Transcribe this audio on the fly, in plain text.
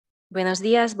Buenos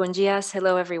dias, bom dias,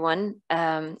 hello everyone,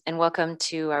 and welcome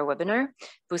to our webinar,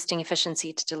 Boosting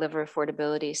Efficiency to Deliver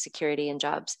Affordability, Security, and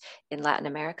Jobs in Latin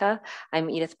America. I'm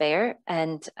Edith Bayer,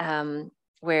 and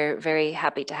we're very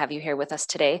happy to have you here with us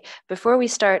today. Before we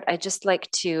start, I'd just like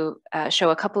to show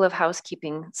a couple of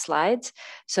housekeeping slides.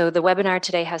 So the webinar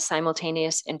today has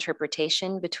simultaneous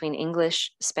interpretation between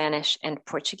English, Spanish, and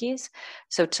Portuguese.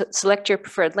 So to select your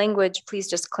preferred language, please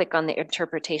just click on the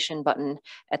interpretation button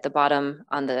at the bottom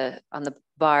on the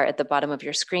bar at the bottom of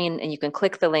your screen, and you can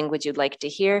click the language you'd like to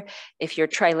hear. If you're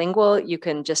trilingual, you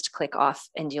can just click off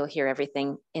and you'll hear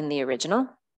everything in the original.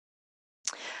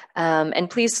 And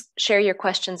please share your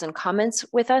questions and comments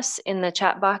with us in the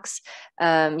chat box.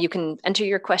 You can enter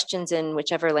your questions in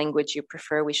whichever language you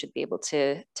prefer. We should be able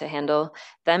to handle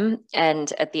them.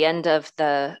 And at the end of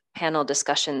the panel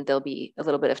discussion, there'll be a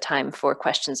little bit of time for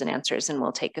questions and answers, and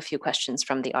we'll take a few questions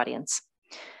from the audience.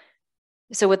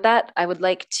 So with that, I would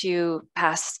like to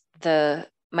pass the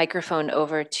microphone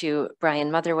over to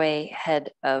Brian Motherway,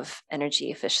 Head of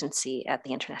Energy Efficiency at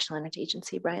the International Energy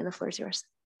Agency. Brian, the floor is yours.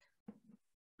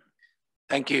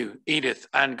 Thank you, Edith,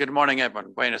 and good morning,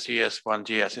 everyone. Buenos dias, bom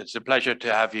dias. It's a pleasure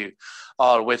to have you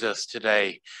all with us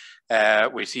today.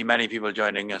 We see many people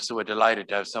joining us, so we're delighted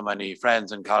to have so many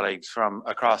friends and colleagues from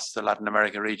across the Latin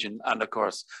America region and, of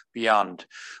course, beyond.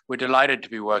 We're delighted to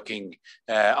be working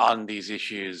on these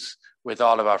issues with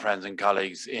all of our friends and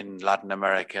colleagues in Latin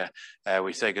America.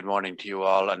 We say good morning to you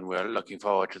all, and we're looking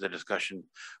forward to the discussion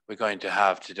we're going to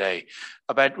have today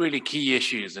about really key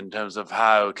issues in terms of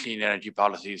how clean energy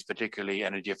policies, particularly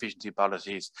energy efficiency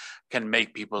policies, can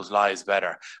make people's lives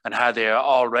better, and how they are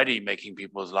already making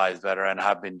people's lives better and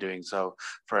have been doing so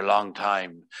for a long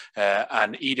time.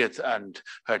 And Edith and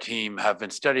her team have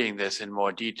been studying this in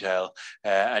more detail,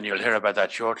 and you'll hear about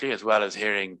that shortly, as well as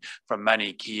hearing from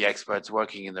many key experts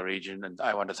working in the region. And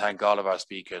I want to thank all of our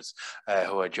speakers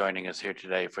who are joining us here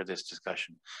today for this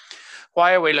discussion.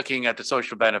 Why are we looking at the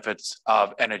social benefits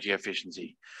of energy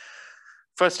efficiency?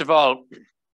 First of all,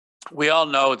 we all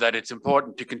know that it's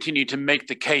important to continue to make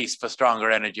the case for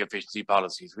stronger energy efficiency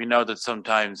policies. We know that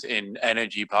sometimes in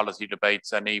energy policy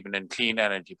debates and even in clean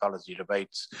energy policy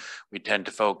debates, we tend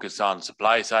to focus on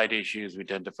supply side issues. We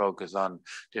tend to focus on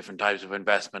different types of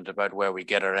investment about where we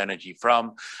get our energy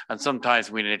from. And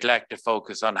sometimes we neglect to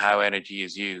focus on how energy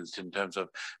is used in terms of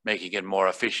making it more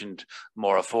efficient,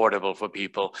 more affordable for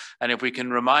people. And if we can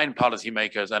remind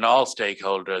policymakers and all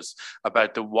stakeholders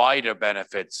about the wider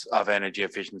benefits of energy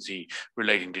efficiency,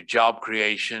 relating to job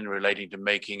creation, relating to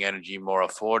making energy more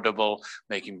affordable,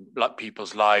 making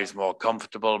people's lives more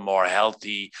comfortable, more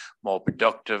healthy, more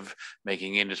productive,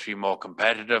 making industry more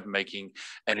competitive, making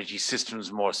energy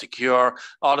systems more secure.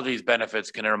 All of these benefits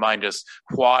can remind us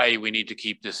why we need to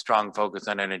keep this strong focus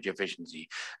on energy efficiency.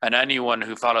 And anyone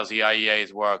who follows the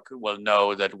IEA's work will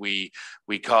know that we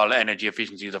call energy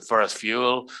efficiency the first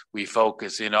fuel. We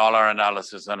focus in all our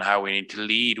analysis on how we need to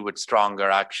lead with stronger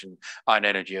action on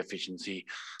energy efficiency.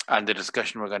 And the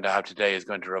discussion we're going to have today is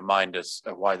going to remind us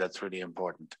of why that's really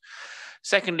important.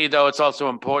 Secondly, though, it's also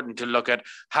important to look at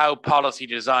how policy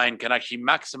design can actually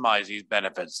maximize these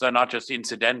benefits. They're not just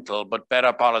incidental, but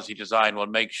better policy design will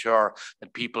make sure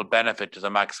that people benefit to the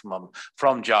maximum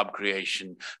from job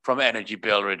creation, from energy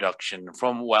bill reduction,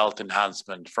 from wealth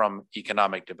enhancement, from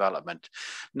economic development,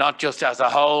 not just as a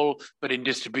whole, but in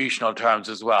distributional terms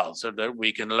as well, so that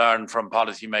we can learn from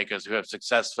policymakers who have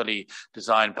successfully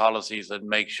designed policies that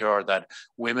make sure that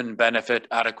women benefit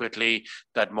adequately,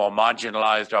 that more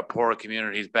marginalized or poorer communities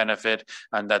benefit,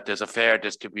 and that there's a fair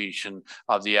distribution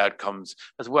of the outcomes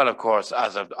as well, of course,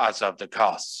 as of the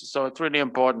costs. So it's really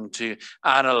important to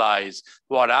analyze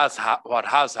what has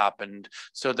happened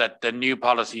so that the new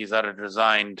policies that are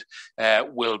designed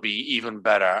will be even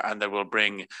better and that will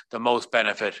bring the most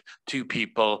benefit to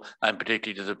people, and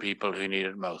particularly to the people who need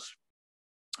it most.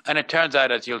 And it turns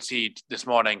out, as you'll see this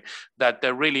morning, that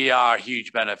there really are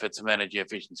huge benefits of energy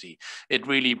efficiency. It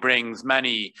really brings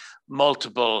many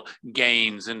multiple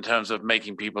gains in terms of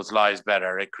making people's lives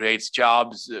better. It creates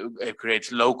jobs, it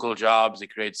creates local jobs,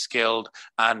 it creates skilled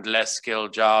and less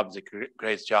skilled jobs, it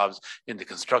creates jobs in the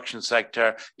construction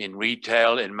sector, in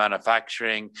retail, in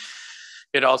manufacturing.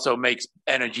 It also makes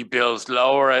energy bills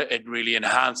lower. It really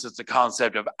enhances the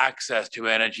concept of access to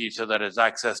energy so that it's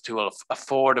access to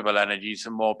affordable energy, so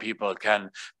more people can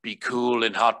be cool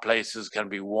in hot places, can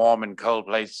be warm in cold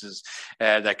places,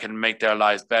 that can make their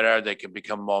lives better. They can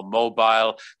become more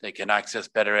mobile. They can access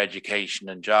better education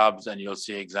and jobs, and you'll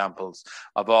see examples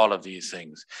of all of these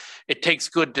things. It takes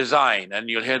good design, and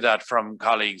you'll hear that from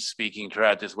colleagues speaking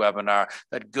throughout this webinar,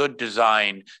 that good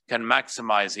design can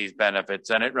maximize these benefits.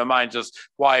 And it reminds us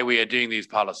why we are doing these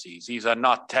policies. These are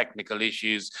not technical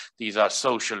issues. These are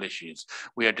social issues.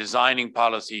 We are designing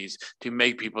policies to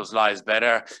make people's lives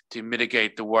better, to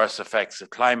mitigate the worst effects of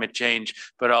climate change,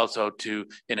 but also to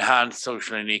enhance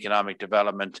social and economic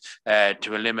development,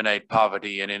 to eliminate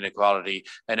poverty and inequality,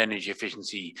 and energy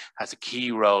efficiency has a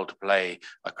key role to play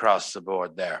across the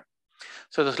board there.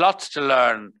 So there's lots to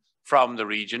learn from the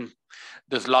region.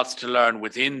 There's lots to learn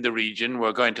within the region.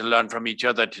 We're going to learn from each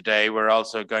other today. We're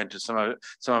also going to, some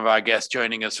of our guests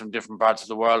joining us from different parts of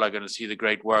the world are going to see the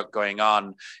great work going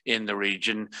on in the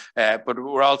region. But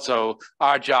we're also,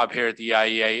 our job here at the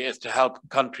IEA is to help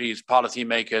countries,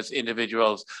 policymakers,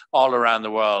 individuals all around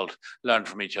the world learn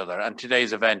from each other. And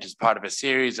today's event is part of a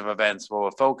series of events where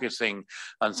we're focusing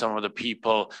on some of the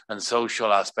people and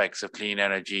social aspects of clean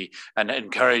energy and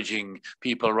encouraging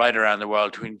people right around the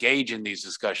world to engage in these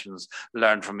discussions,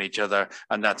 learn from each other,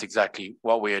 and that's exactly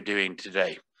what we are doing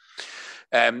today.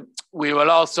 We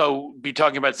will also be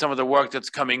talking about some of the work that's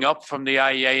coming up from the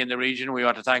IEA in the region. We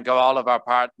want to thank all of our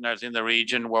partners in the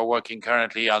region. We're working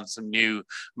currently on some new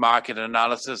market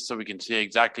analysis so we can see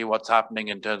exactly what's happening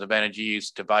in terms of energy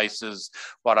use devices.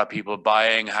 What are people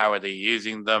buying? How are they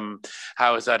using them?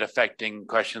 How is that affecting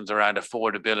questions around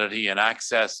affordability and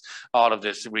access? All of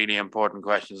this really important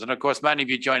questions. And of course, many of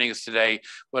you joining us today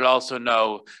will also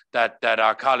know that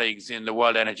our colleagues in the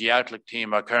World Energy Outlook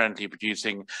team are currently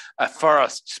producing a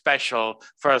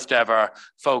first ever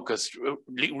focused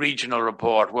regional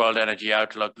report, World Energy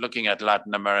Outlook, looking at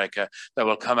Latin America, that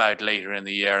will come out later in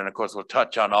the year. And of course, we'll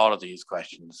touch on all of these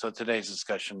questions. So today's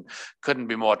discussion couldn't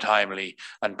be more timely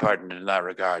and pertinent in that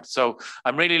regard. So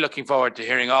I'm really looking forward to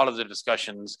hearing all of the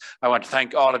discussions. I want to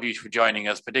thank all of you for joining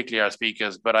us, particularly our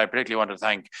speakers, but I particularly want to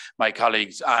thank my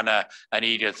colleagues, Anna and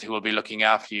Edith, who will be looking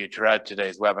after you throughout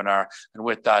today's webinar. And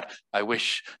with that, I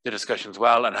wish the discussions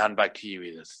well and hand back to you,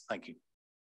 Edith. Thank you.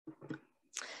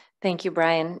 Thank you,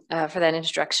 Brian, for that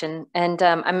introduction. And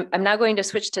I'm now going to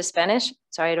switch to Spanish.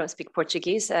 Sorry, I don't speak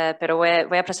Portuguese, pero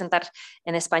voy a presentar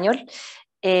en español.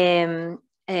 Me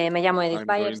llamo Edith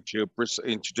Bayer. I'm going to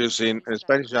introduce in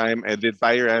Spanish. I'm Edith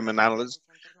Bayer. I'm an analyst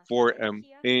for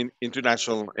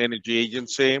International Energy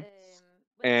Agency.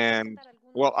 And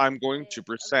well, I'm going to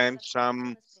present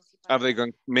some of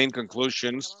the main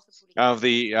conclusions of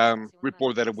the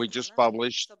report that we just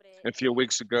published a few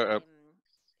weeks ago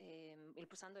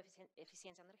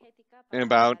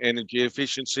about energy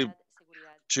efficiency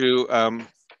to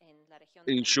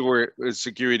ensure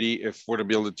security,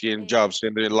 affordability, and jobs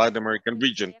in the Latin American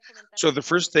region. So the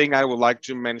first thing I would like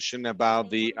to mention about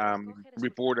the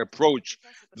report approach,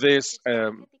 this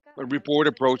report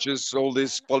approaches all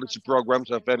these policy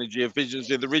programs of energy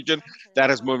efficiency in the region that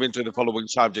has moved into the following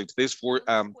subjects. These four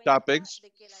topics,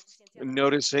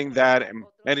 noticing that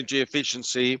energy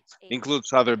efficiency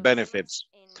includes other benefits.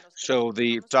 So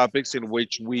the topics in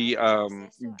which we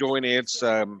join its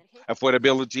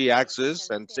affordability, access,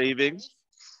 and savings,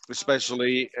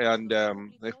 especially in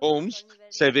the homes,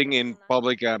 saving in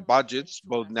public budgets,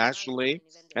 both nationally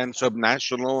and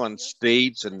subnational, and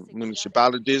states and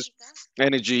municipalities,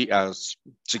 energy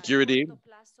security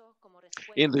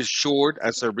in the short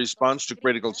as a response to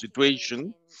critical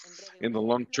situation. In the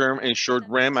long term and short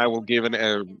run, I will give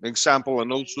an example,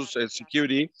 and also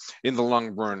security in the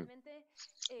long run.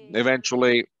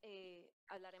 Eventually,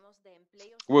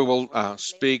 we will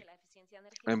speak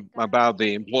about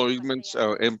the employments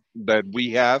that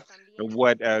we have and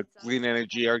what clean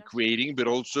energy are creating, but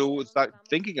also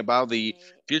thinking about the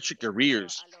future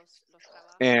careers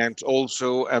and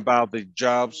also about the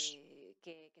jobs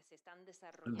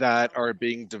that are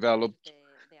being developed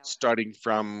starting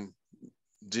from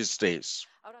these days.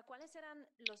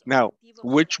 Now,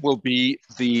 which will be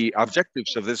the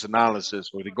objectives of this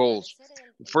analysis or the goals?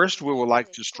 First, we would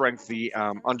like to strengthen the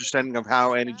understanding of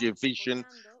how energy efficient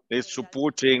is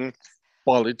supporting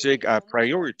politic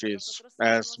priorities.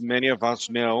 As many of us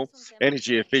know,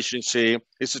 energy efficiency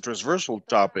is a transversal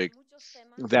topic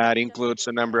that includes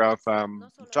a number of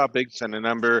topics and a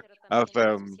number of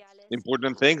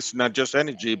important things, not just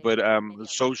energy, but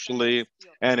socially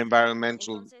and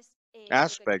environmental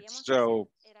aspects. So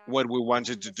what we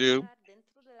wanted to do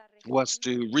was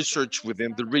to research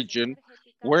within the region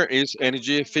where is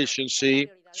energy efficiency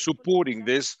supporting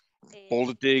this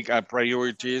politic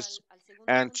priorities,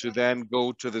 and to then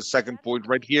go to the second point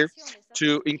right here,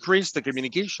 to increase the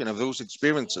communication of those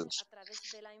experiences.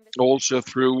 Also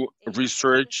through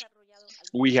research,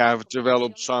 we have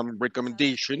developed some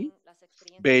recommendation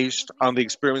based on the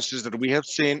experiences that we have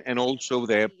seen and also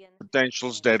the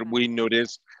potentials that we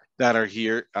notice that are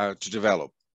here to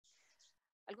develop.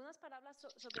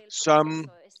 Some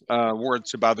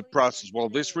words about the process. Well,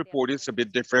 this report is a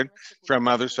bit different from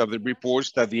others of the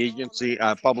reports that the agency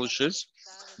publishes,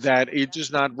 that it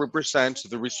does not represent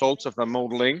the results of a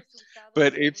modeling,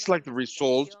 but it's like the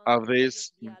result of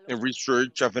this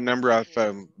research of a number of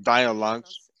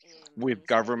dialogues with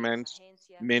governments,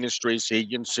 ministries,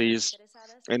 agencies,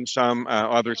 and some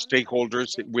other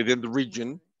stakeholders within the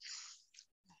region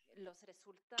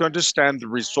to understand the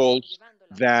results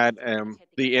that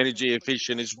the energy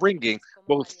efficient is bringing,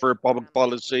 both for public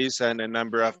policies and a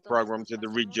number of programs in the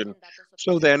region.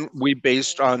 So then we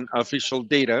based on official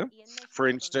data, for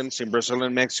instance, in Brazil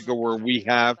and Mexico, where we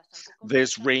have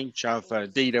this range of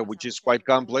data, which is quite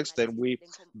complex, then we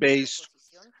based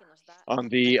on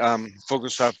the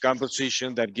focus of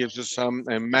composition that gives us some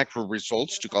macro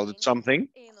results, to call it something.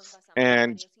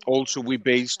 And also we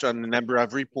based on a number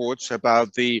of reports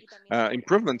about the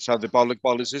improvements of the public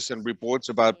policies and reports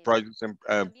about projects and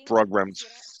programs.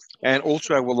 And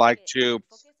also I would like to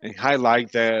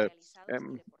highlight that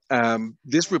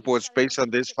this report is based on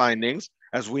these findings.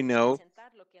 As we know,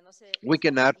 we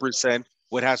cannot present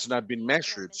what has not been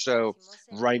measured. So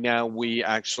right now we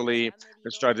actually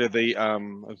started the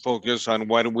focus on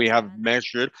what we have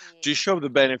measured to show the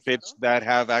benefits that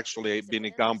have actually been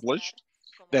accomplished,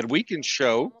 that we can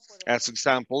show as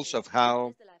examples of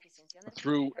how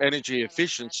through energy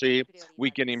efficiency we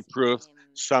can improve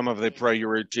some of the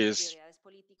priorities,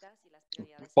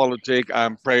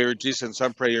 priorities and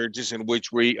some priorities in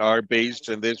which we are based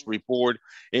in this report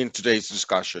in today's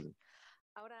discussion.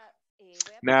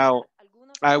 Now,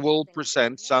 I will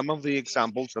present some of the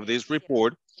examples of this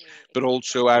report, but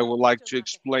also I would like to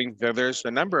explain that there's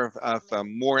a number of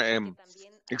more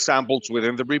examples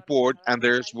within the report, and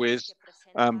there's with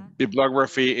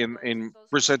bibliography in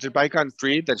presented by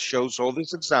country that shows all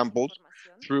these examples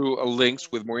through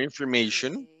links with more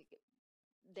information.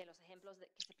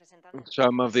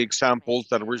 Some of the examples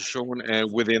that were shown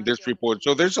within this report.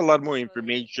 So there's a lot more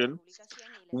information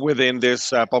within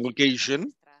this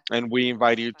publication, and we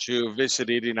invite you to visit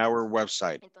it in our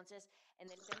website.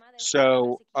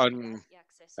 So on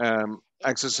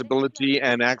accessibility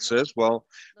and access, well,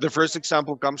 the first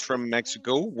example comes from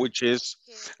Mexico, which is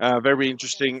a very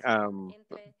interesting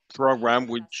program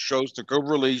which shows the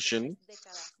correlation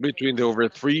between the over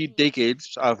 3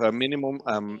 decades of a minimum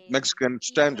Mexican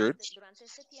standards,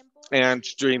 and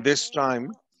during this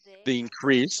time the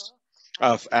increase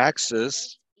of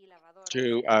access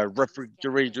to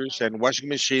refrigerators and washing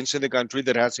machines in the country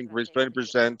that has increased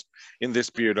 20% in this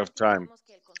period of time.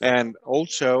 And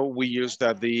also we use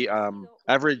that the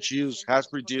average use has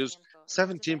reduced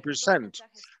 17%.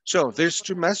 So there's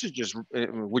two messages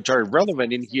which are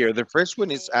relevant in here. The first one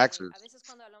is access.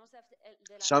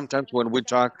 Sometimes when we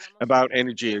talk about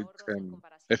energy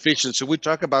efficiency, we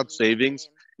talk about savings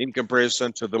in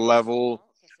comparison to the level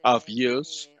of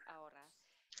use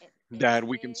that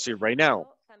we can see right now.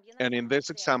 And in this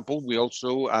example, we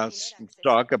also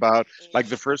talk about like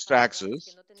the first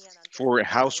access for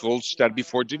households that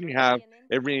before didn't have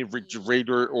every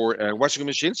refrigerator or washing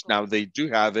machines. Now they do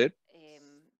have it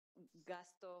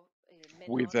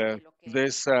with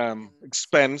this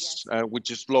expense,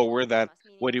 which is lower than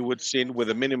what you would see with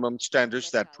the minimum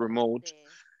standards that promote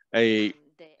a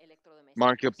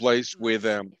marketplace with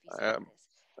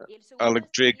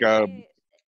electric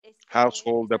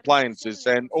household appliances.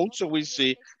 And also we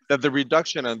see that the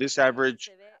reduction on this average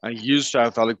use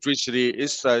of electricity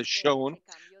is shown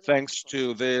thanks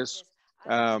to this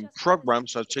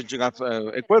programs of changing of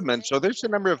equipment. So there's a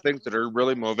number of things that are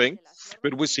really moving,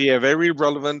 but we see a very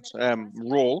relevant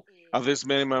role of this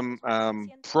minimum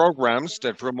programs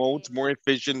that promote more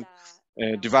efficient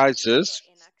devices.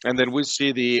 And then we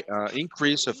see the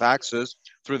increase of access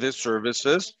through these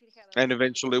services. And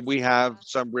eventually we have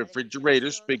some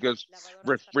refrigerators because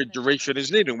refrigeration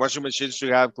is needed. Washing machines to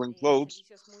have clean clothes.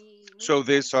 So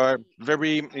these are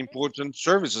very important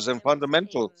services and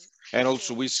fundamental. And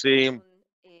also we see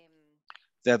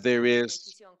that there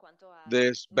is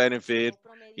this benefit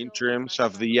in terms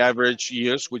of the average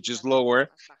use, which is lower.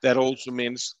 That also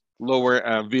means lower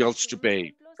bills to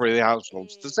pay for the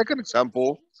households. The second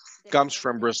example comes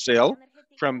from Brazil,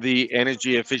 from the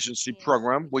energy efficiency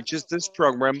program, which is this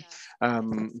program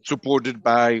supported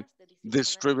by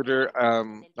distributor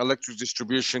electric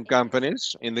distribution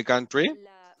companies in the country.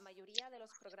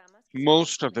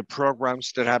 Most of the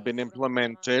programs that have been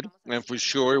implemented, and for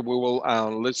sure we will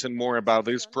listen more about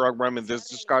this program in this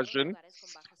discussion,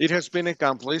 it has been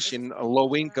accomplished in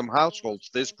low-income households.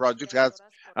 This project has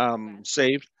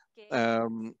saved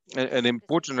an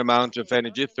important amount of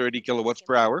energy, 30 kilowatts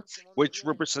per hour, which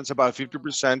represents about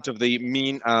 50% of the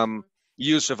mean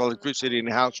use of electricity in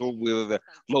household with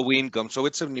low income. So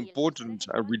it's an important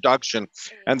reduction.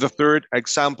 And the third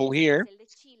example here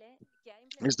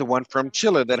is the one from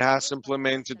Chile that has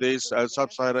implemented these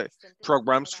subsidy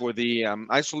programs for the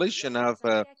isolation of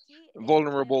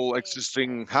vulnerable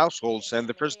existing households. And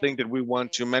the first thing that we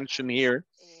want to mention here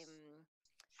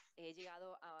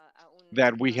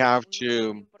that we have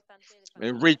to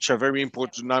reach a very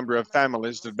important number of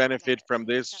families that benefit from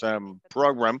this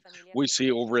program. We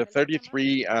see over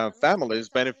 33 families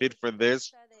benefit from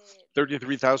this.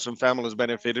 33,000 families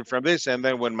benefited from this. And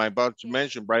then when my boss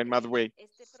mentioned, Brian Matheway,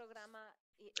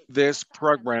 this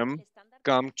program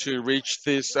come to reach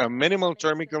this minimal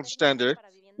thermical standard,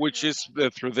 which is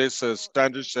through this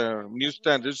standards, new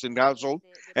standards in household.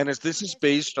 And as this is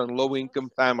based on low-income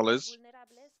families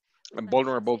and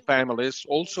vulnerable families,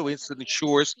 also it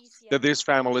ensures that these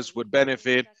families would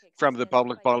benefit from the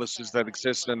public policies that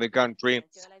exist in the country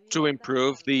to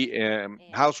improve the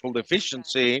household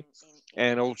efficiency,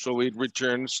 and also it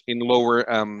returns in lower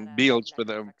bills for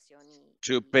them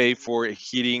to pay for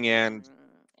heating and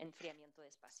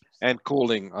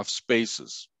cooling of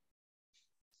spaces.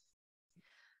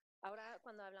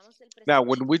 Now,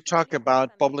 when we talk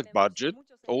about public budget,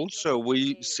 also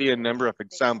we see a number of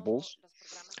examples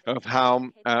of how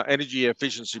energy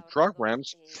efficiency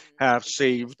programs have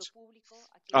saved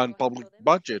on public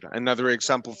budget. Another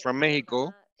example from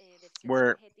Mexico,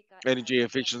 where energy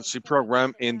efficiency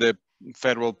program in the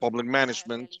federal public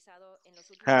management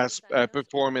has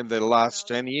performed in the last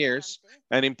 10 years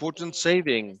an important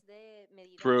saving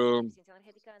through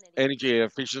energy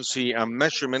efficiency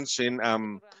measurements in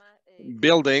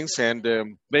buildings and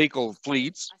vehicle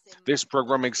fleets. This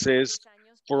program exists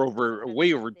for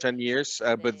way over 10 years,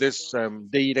 but this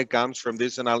data comes from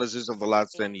this analysis of the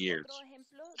last 10 years.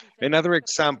 Another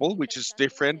example, which is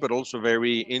different but also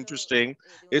very interesting,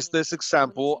 is this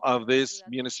example of this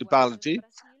municipality,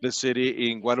 the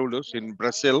city in Guarulhos in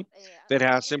Brazil, that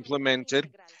has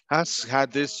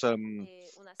had this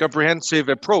comprehensive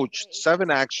approach, 7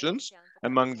 actions.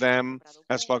 Among them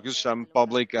has focused on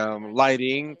public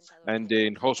lighting and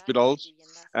in hospitals,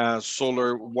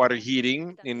 solar water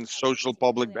heating in social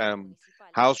public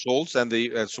households, and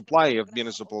the supply of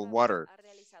municipal water.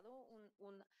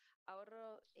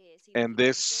 And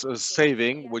this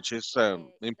saving, which is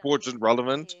important,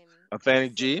 relevant of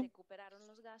energy,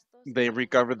 they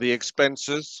recover the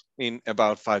expenses in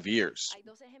about 5 years.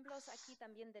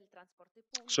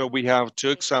 So we have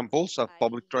 2 examples of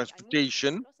public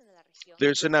transportation.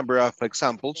 There's a number of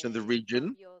examples in the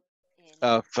region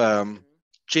of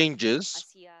changes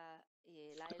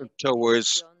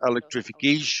towards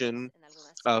electrification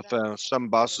of some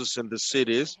buses in the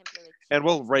cities. And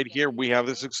well, right here we have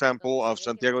this example of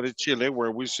Santiago de Chile,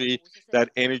 where we see that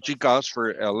energy costs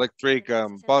for electric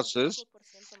buses,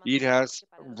 it has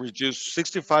reduced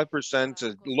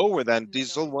 65% lower than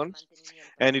diesel ones,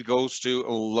 and it goes to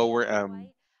a lower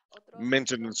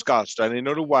maintenance cost. And in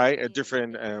Uruguay, a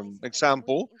different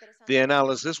example, the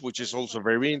analysis, which is also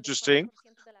very interesting,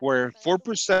 where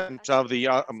 4% of the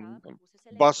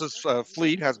buses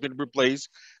fleet has been replaced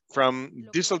from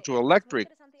diesel to electric,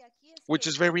 which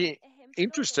is very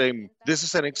interesting. This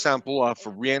is an example of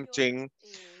orienting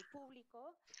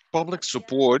public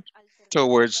support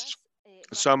towards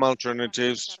some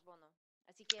alternatives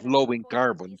low in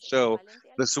carbon. So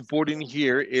the support in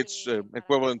here, it's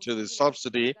equivalent to the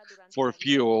subsidy for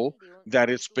fuel that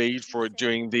is paid for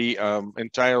during the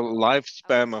entire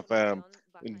lifespan of a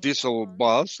diesel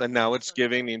bus, and now it's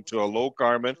giving into a low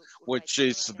carbon, which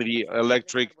is the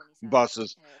electric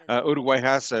buses. Uruguay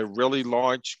has a really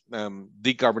large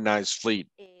decarbonized fleet.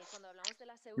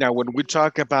 Now, when we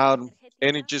talk about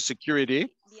energy security,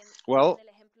 well,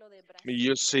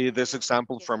 you see this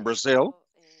example from Brazil,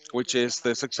 which is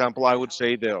this example, I would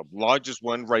say, the largest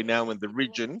one right now in the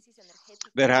region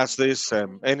that has this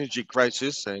energy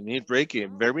crisis and heat break,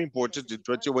 very important in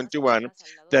 2021,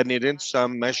 that needed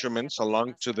some measurements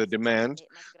along to the demand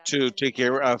to take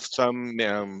care of some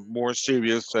more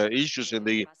serious issues in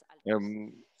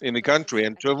the country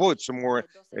and to avoid some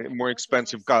more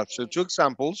expensive costs. So 2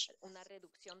 examples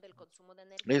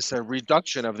is a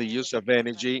reduction of the use of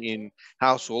energy in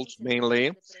households,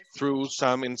 mainly through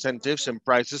some incentives and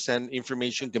prices and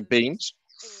information campaigns.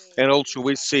 And also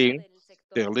we see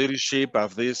the leadership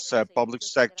of this public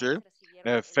sector.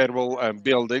 Federal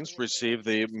buildings receive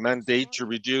the mandate to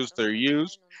reduce their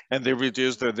use, and they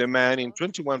reduce their demand in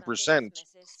 21%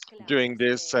 during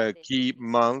these key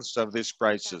months of this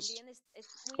crisis.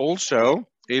 Also,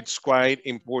 it's quite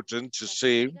important to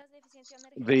see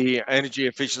the energy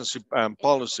efficiency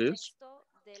policies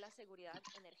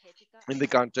in the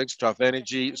context of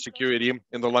energy security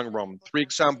in the long run. 3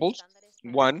 examples.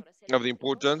 One of the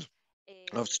importance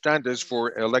of standards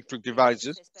for electric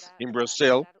devices in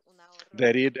Brazil,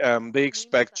 that they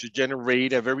expect to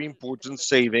generate a very important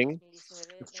saving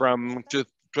from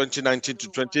 2019 to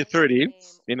 2030.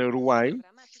 In Uruguay,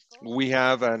 we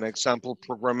have an example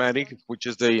programmatic, which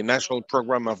is the National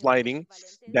Program of Lighting,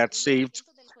 that saved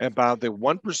about the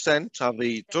 1% of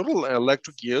the total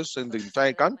electric use in the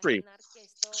entire country.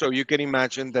 So you can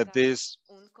imagine that this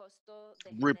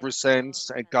represents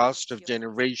a cost of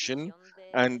generation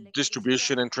and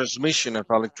distribution and transmission of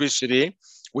electricity,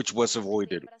 which was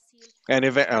avoided. And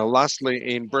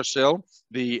lastly, in Brazil,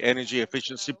 the energy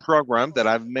efficiency program that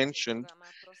I've mentioned,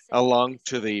 along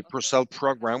to the Procel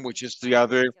program, which is the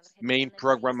other main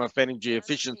program of energy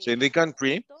efficiency in the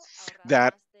country,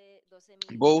 that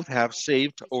both have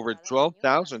saved over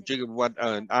 12,000 gigawatt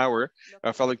an hour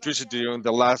of electricity during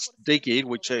the last decade,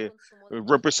 which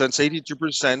represents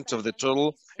 82% of the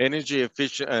total energy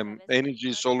efficient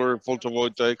energy solar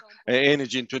photovoltaic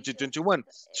energy in 2021.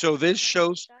 So this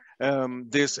shows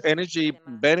this energy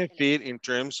benefit in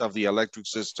terms of the electric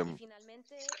system.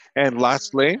 And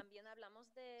lastly,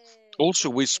 also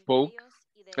we spoke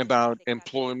about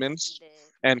employments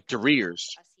and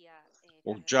careers,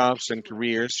 or jobs and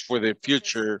careers for the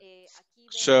future.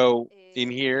 So in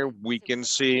here, we can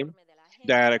see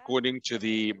that according to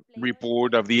the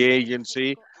report of the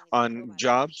agency on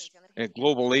jobs,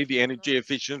 globally, the energy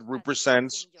efficient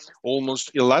represents almost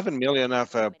 11 million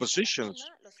of positions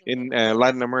in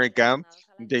Latin America.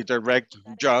 The direct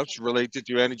jobs related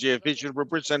to energy efficient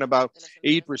represent about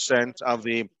 8% of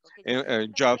the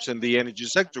jobs in the energy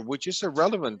sector, which is a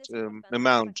relevant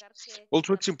amount.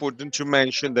 Also, it's important to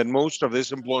mention that most of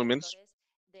these employments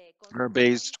are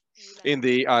based in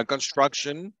the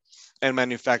construction and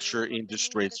manufacture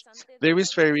industries. There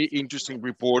is very interesting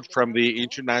report from the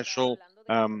International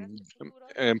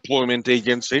Employment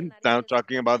Agency, now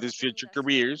talking about these future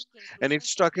careers, and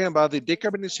it's talking about the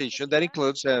decarbonization that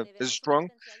includes a strong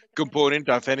component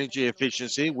of energy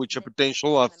efficiency, which a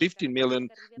potential of 15 million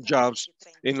jobs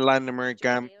in Latin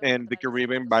America and the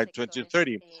Caribbean by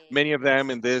 2030, many of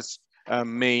them in this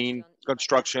main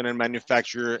construction and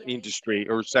manufacture industry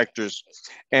or sectors.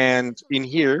 And in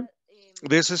here,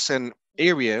 this is an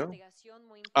area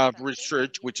of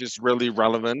research which is really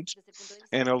relevant,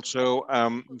 and also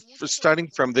starting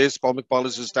from this public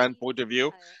policy standpoint of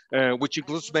view, which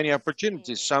includes many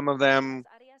opportunities. Some of them,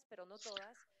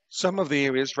 some of the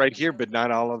areas right here, but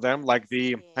not all of them, like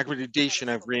the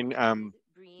accreditation of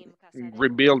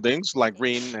green buildings, like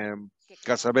green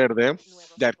Casa Verde,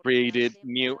 that created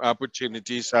new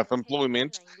opportunities of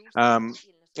employment,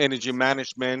 energy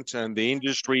management and the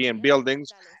industry and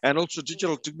buildings, and also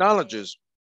digital technologies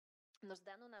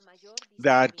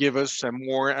that give us a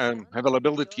more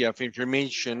availability of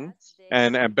information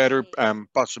and a better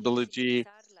possibility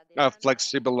of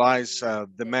flexibilize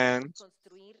demand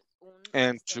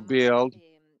and to build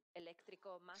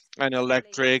an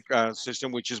electric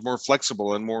system which is more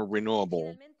flexible and more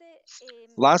renewable.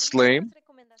 Lastly,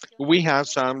 we have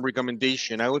some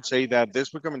recommendation. I would say that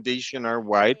this recommendation are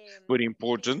wide but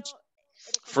important.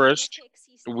 First,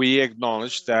 we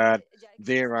acknowledge that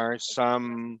there are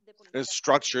some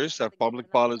structures of public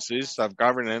policies of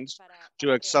governance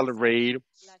to accelerate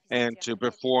and to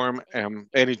perform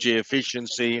energy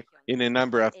efficiency in a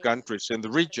number of countries in the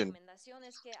region.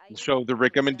 So the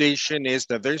recommendation is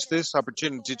that there's this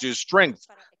opportunity to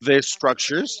strengthen these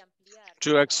structures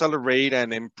to accelerate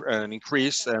and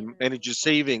increase energy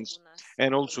savings.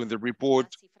 And also in the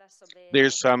report,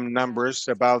 there's some numbers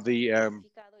about the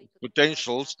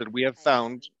potentials that we have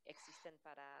found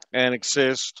and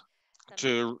exist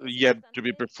to yet to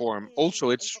be performed.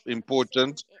 Also, it's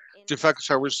important to focus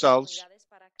ourselves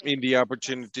in the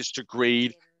opportunities to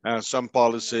create some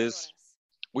policies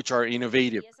which are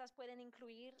innovative.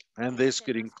 And this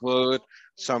could include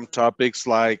some topics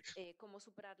like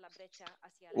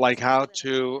how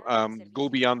to go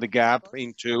beyond the gap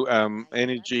into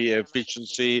energy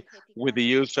efficiency with the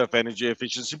use of energy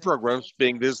efficiency programs,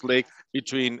 being this link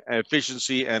between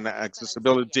efficiency and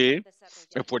accessibility,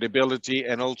 affordability,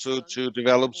 and also to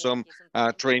develop some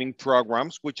training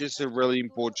programs, which is a really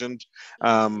important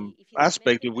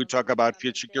aspect if we talk about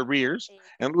future careers.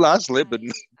 And lastly, but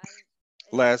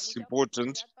less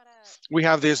important, we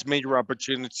have this major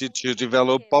opportunity to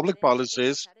develop public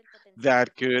policies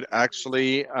that could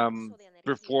actually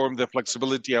perform the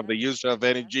flexibility of the use of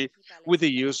energy with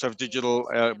the use of digital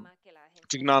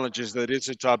technologies. That is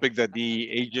a topic that the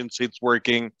agency is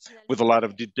working with a lot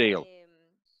of detail.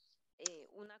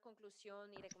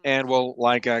 And well,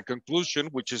 like a conclusion,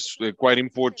 which is quite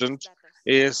important,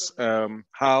 is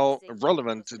how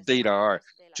relevant data are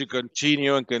to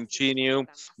continue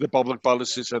the public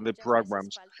policies and the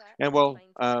programs. And well,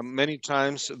 many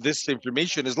times this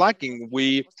information is lacking.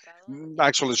 We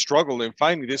actually struggle in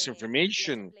finding this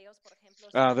information.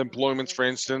 The employments, for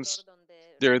instance,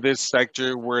 there this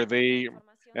sector where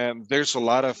there's a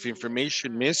lot of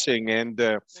information missing, and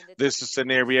this is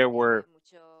an area where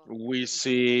we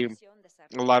see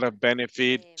a lot of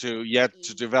benefit to yet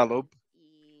to develop,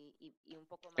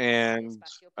 and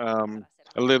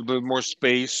a little bit more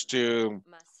space to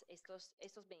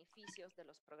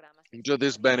do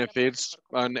these benefits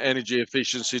on energy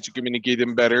efficiency, to communicate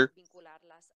them better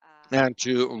and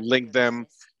to link them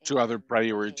to other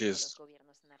priorities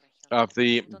of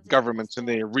the governments in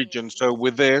the region. So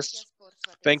with this,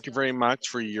 thank you very much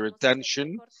for your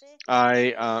attention.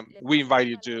 We invite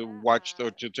you to watch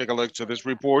or to take a look to this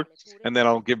report, and then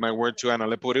I'll give my word to Ana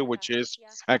Lepure, which is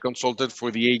a consultant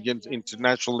for the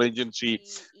International Agency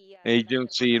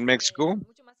in Mexico,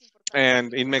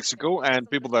 and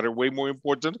people that are way more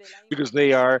important because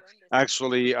they are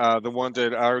actually the ones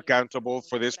that are accountable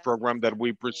for this program that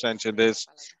we present in this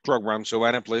program. So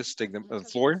Ana, please take the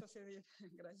floor.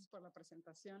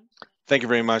 Thank you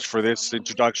very much for this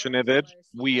introduction, Edith.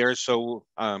 We are so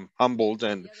humbled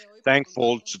and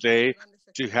thankful today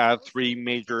to have three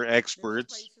major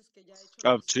experts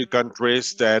of two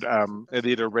countries that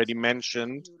Edith already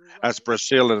mentioned, as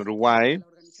Brazil and Uruguay,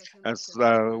 as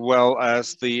well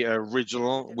as the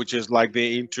regional, which is like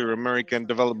the Inter-American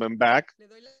Development Bank.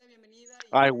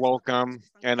 I welcome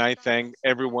and I thank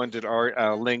everyone that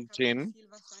are linked in.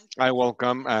 I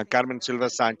welcome Carmen Silva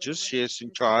Sanchez. She is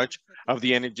in charge of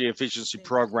the Energy Efficiency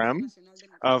Program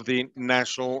of the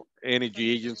National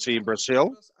Energy Agency in Brazil.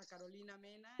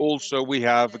 Also, we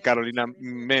have Carolina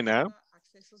Mena,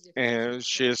 and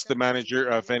she is the manager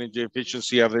of energy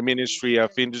efficiency of the Ministry of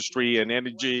Industry and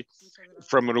Energy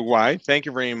from Uruguay. Thank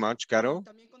you very much, Caro.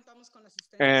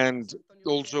 And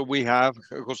also we have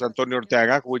Jose Antonio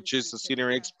Ortega, which is a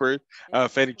senior expert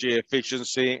of energy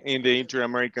efficiency in the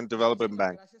Inter-American Development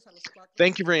Bank.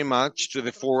 Thank you very much to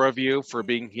the four of you for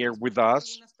being here with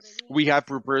us. We have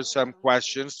prepared some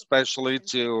questions, especially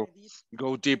to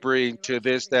go deeper into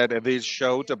this that Edith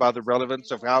showed about the relevance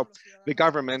of how the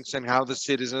governments and how the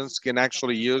citizens can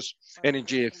actually use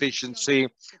energy efficiency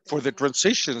for the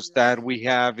transitions that we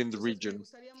have in the region.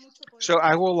 So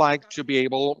I would like to be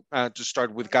able to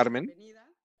start with Carmen.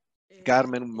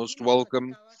 Carmen, most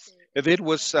welcome. Edith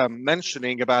was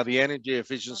mentioning about the energy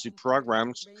efficiency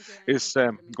programs is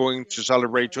going to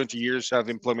celebrate 20 years of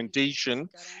implementation,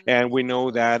 and we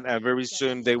know that very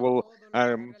soon they will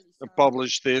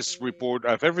publish this report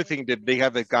of everything that they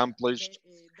have accomplished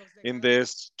in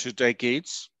these 2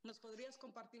 decades.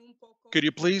 Could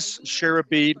you please share a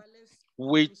bit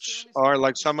which are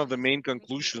like some of the main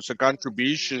conclusions or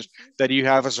contributions that you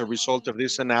have as a result of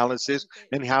this analysis,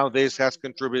 and how this has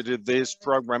contributed this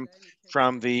program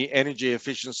from the energy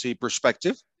efficiency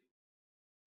perspective?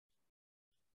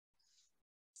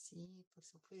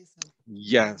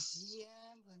 Yes,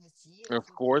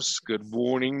 of course. Good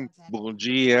morning, bom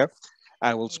dia.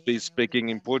 I will be speaking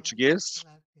in Portuguese.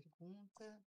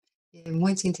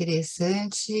 Muito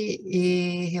interessante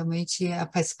e realmente a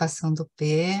participação do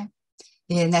PE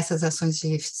nessas ações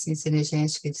de eficiência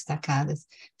energética destacadas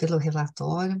pelo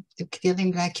relatório. Eu queria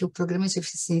lembrar que o Programa de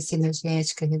Eficiência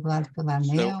Energética regulado pela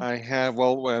ANEEL... So I have,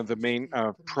 the main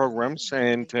programs,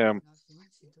 and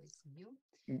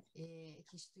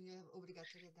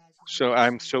so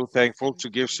I'm so thankful to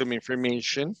give some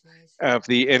information of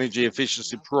the energy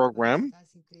efficiency program.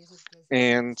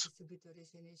 And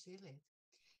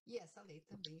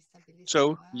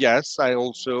so, yes, I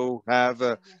also have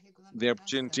the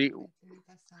opportunity,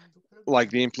 like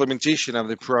the implementation of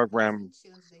the program.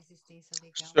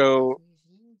 So,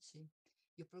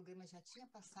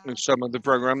 some of the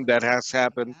program that has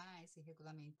happened,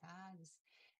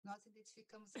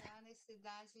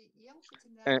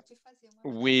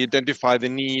 we identify the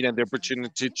need and the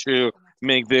opportunity to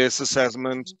make this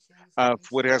assessment of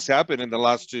what has happened in the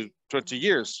last 20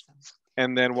 years.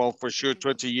 And then, well, for sure,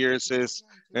 20 years is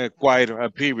quite a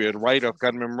period, right, of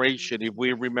commemoration. If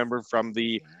we remember from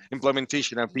the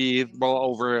implementation of PE, well,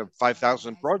 over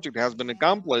 5,000 projects has been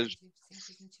accomplished.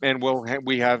 And well,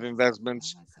 we have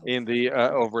investments in the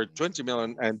over $20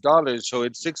 million, so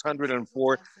it's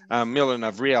 604 million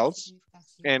of reals.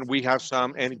 And we have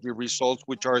some energy results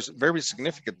which are very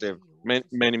significant,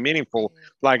 many meaningful,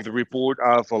 like the report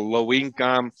of a low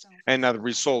income and other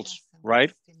results,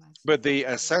 right? But the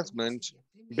assessment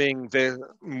being the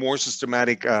more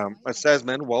systematic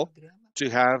assessment, well, to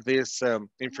have this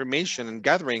information and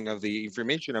gathering of the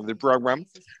information of the program,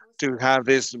 to have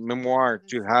this memoir,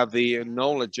 to have the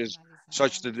knowledges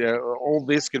such that all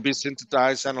this could be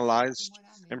synthesized, analyzed,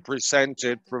 and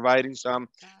presented, providing some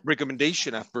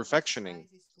recommendation of perfectioning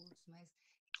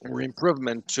or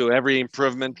improvement. To every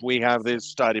improvement, we have this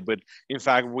study, but in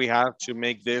fact, we have to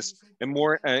make this a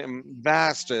more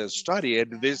vast study.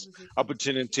 And this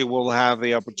opportunity will have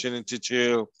the opportunity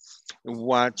to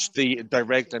watch the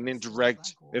direct and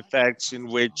indirect effects in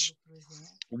which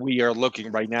we are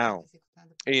looking right now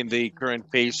in the current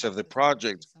phase of the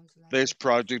project. This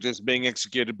project is being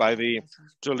executed by the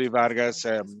Tulio Vargas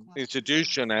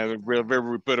institution, a very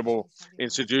reputable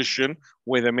institution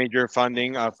with a major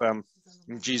funding of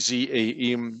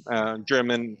GZAE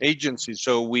German agency.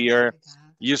 So we are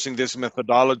using this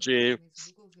methodology,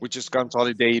 which is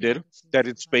consolidated, that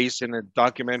it's based in a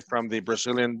document from the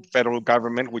Brazilian federal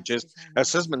government, which is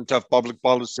Assessment of Public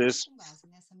Policies,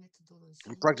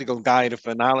 Practical Guide of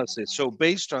Analysis. So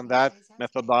based on that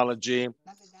methodology,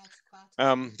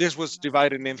 this was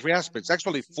divided in 3 aspects,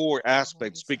 actually 4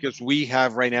 aspects, because we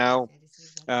have right now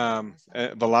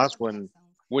the last one,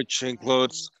 which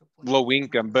includes low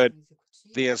income, but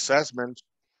the assessment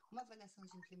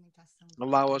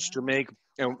allow us to make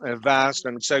a vast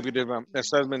and executive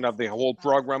assessment of the whole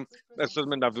program,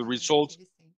 assessment of the results,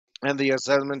 and the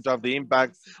assessment of the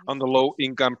impact on the low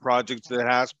income projects that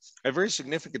has a very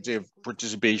significant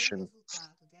participation.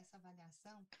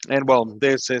 And well,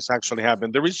 this has actually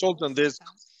happened. The result on this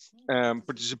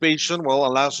participation, well,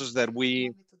 allows us that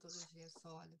we,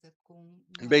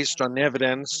 based on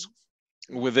evidence,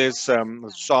 with this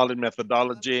solid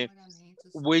methodology,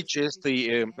 which is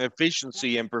the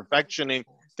efficiency and perfectioning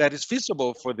that is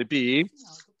feasible for the PE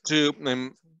to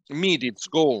meet its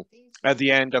goal. At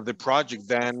the end of the project,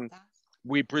 then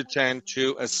we pretend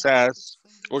to assess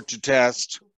or to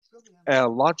test a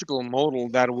logical model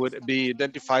that would be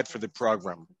identified for the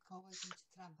program.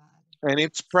 And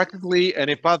it's practically an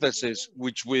hypothesis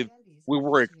which we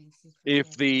work.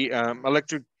 If the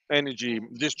electric energy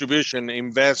distribution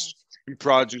invests in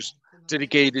projects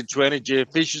dedicated to energy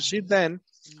efficiency, then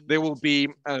there will be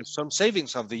some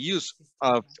savings of the use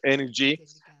of energy,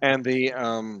 and the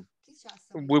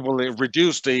we will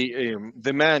reduce the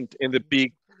demand in the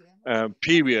peak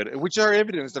period, which are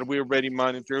evidence that we already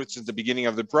monitored since the beginning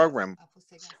of the program.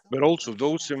 But also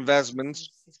those investments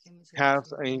have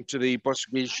into the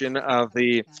participation of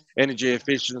the energy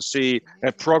efficiency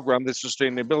program, the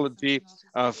sustainability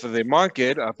of the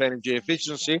market of energy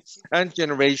efficiency, and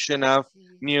generation of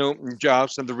new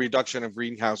jobs and the reduction of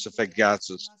greenhouse effect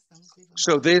gases.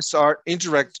 So these are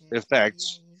indirect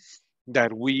effects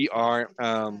that we are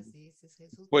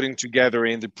putting together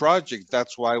in the project.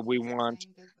 That's why we want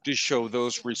to show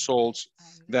those results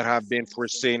that have been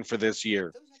foreseen for this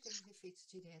year.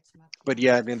 But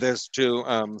yet in this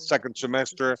second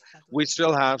semester, we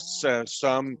still have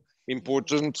some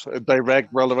important direct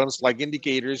relevance, like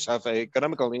indicators of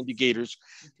economical indicators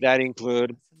that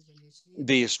include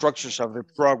the structures of the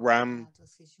program.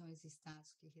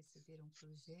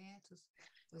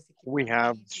 We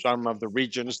have some of the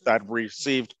regions that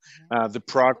received the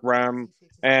program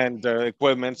and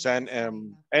equipments and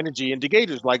energy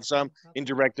indicators, like some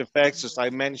indirect effects, as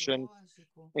I mentioned,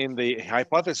 in the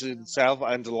hypothesis itself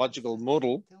and the logical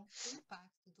model.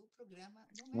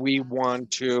 We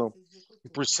want to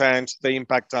present the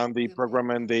impact on the program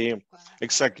and the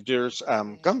executors'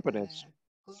 companies,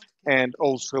 and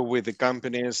also with the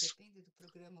companies,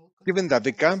 given that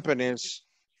the companies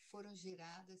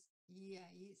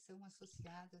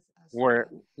were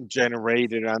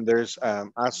generated and there's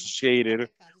associated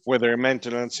with their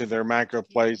maintenance in their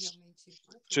marketplace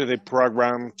to the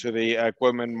program, to the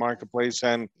equipment marketplace,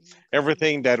 and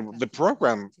everything that the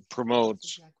program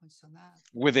promotes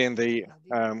within the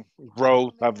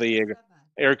growth of the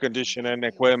air conditioning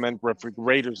equipment,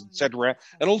 refrigerators, etc.,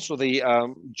 and also the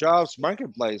jobs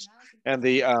marketplace and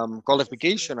the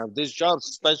qualification of these jobs,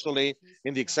 especially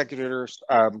in the executors'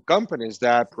 companies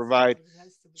that provide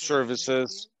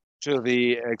services to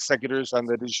the executors and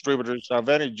the distributors of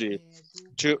energy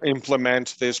to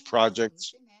implement these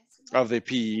projects of the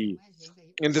PE.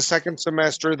 In the second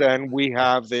semester, then, we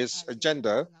have this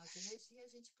agenda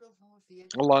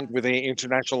along with the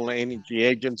International Energy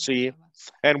Agency,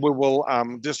 and we will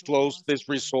disclose these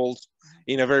results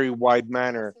in a very wide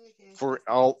manner for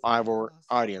all our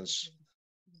audience.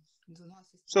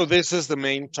 So this is the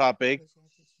main topic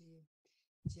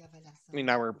in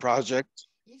our project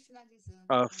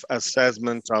of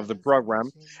assessment of the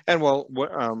program. And well,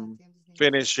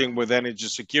 finishing with energy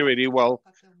security, well,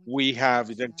 we have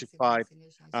identified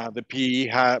the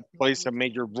PE plays a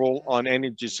major role on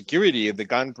energy security in the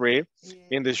country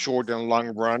in the short and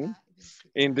long run.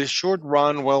 In the short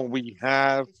run, well, we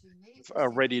have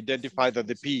already identified that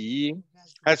the PE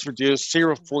has reduced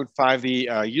 0.5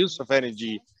 the use of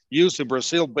energy used in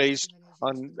Brazil based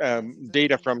on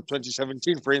data from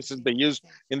 2017. For instance, the use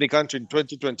in the country in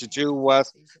 2022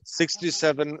 was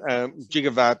 67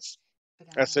 gigawatts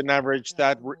as an average.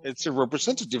 That it's a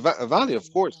representative value,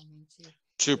 of course,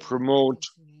 to promote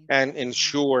and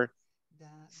ensure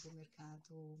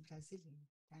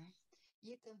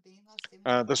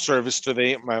the service to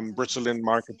the Brazilian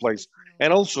marketplace.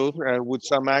 And also with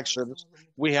some actions,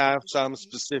 we have some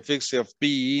specifics of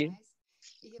PE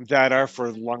that are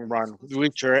for the long run,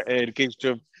 which are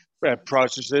educative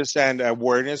processes and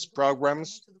awareness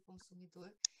programs.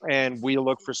 And we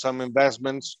look for some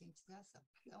investments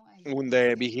in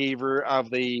the behavior of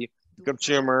the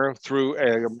consumer through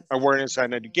awareness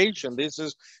and education. This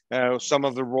is some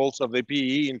of the roles of the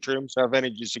PE in terms of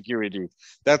energy security.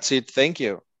 That's it. Thank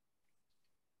you.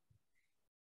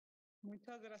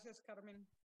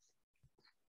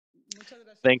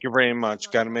 Thank you very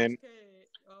much, Carmen.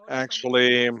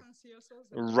 Actually,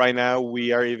 right now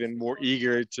we are even more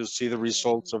eager to see the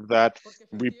results of that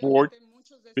report,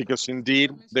 because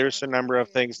indeed there's a number of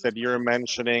things that you're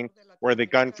mentioning where the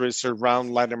countries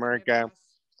around Latin America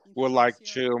would like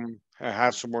to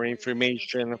have some more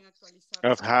information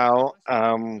of how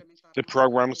the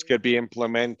programs could be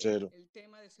implemented.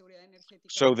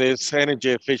 So this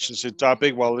energy efficiency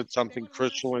topic, well, it's something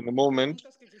crucial in the moment.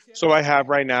 So I have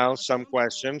right now some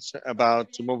questions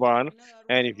about to move on.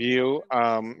 And if you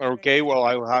are okay, well,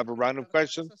 I will have a round of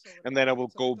questions, and then I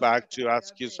will go back to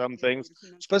ask you some things,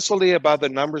 especially about the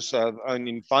numbers of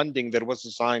in funding that was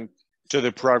assigned to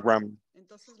the program.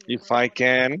 If I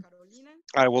can,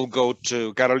 I will go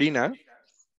to Carolina.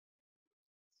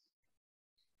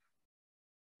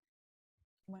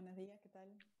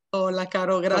 Hola,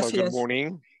 Caro, gracias. Hello, good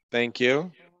morning. Thank you.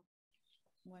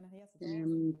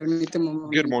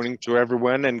 Good morning to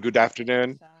everyone, and good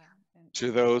afternoon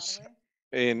to those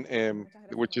in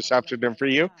which is afternoon for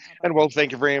you. And well,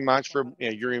 thank you very much for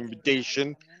your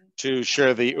invitation to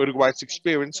share the Uruguay's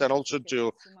experience and also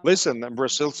to listen to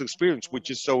Brazil's experience, which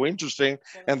is so interesting,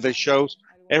 and that shows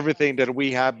everything that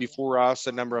we have before us,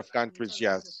 a number of countries.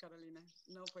 Yes.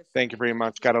 Thank you very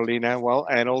much, Carolina. Well,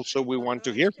 and also we want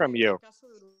to hear from you.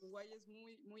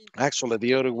 Actually, the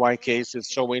Uruguay case is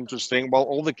so interesting. Well,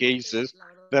 all the cases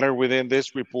that are within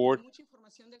this report,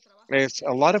 there's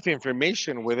a lot of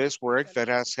information with this work that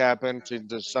has happened in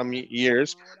some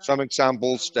years, some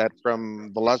examples that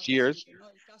from the last years,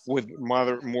 with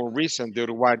more recent, the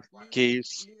Uruguay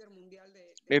case.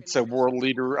 It's a world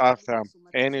leader of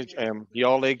energy,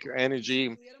 eolic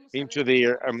energy into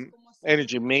the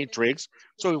energy matrix.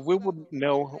 So if we would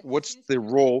know what's the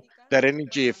role that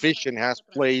energy efficient has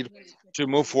played to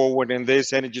move forward in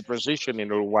this energy transition in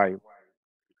Uruguay.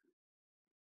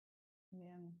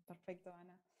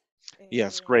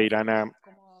 Yes, great, Ana.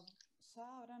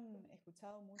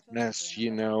 As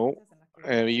you know,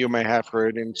 you may have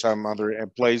heard in some other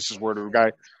places where Uruguay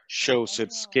shows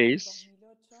its case.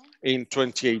 In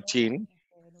 2018,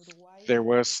 there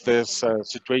was this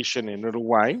situation in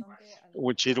Uruguay,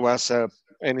 which it was a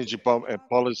energy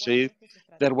policy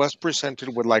that was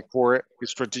presented with like 4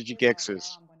 strategic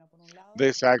axes.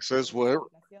 These axes were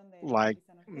like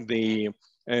the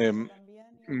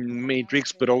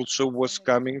matrix, but also was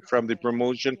coming from the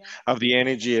promotion of the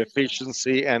energy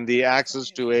efficiency and the access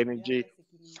to energy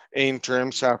in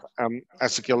terms of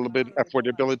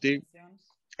affordability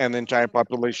and the entire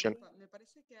population.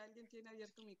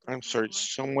 I'm sorry,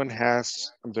 someone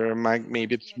has their mic,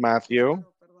 maybe it's Matthew.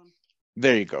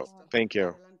 There you go, thank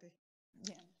you.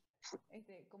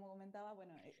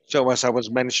 So as I was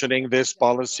mentioning, this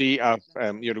policy of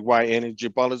Uruguay energy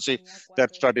policy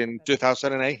that started in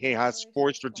 2008, he has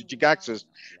 4 strategic axes.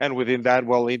 And within that,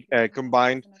 well, it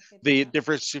combined the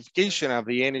diversification of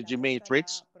the energy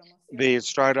matrix, the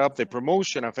startup, the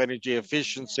promotion of energy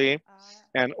efficiency,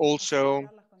 and also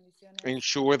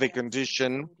ensure the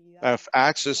condition of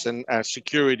access and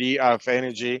security of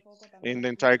energy in the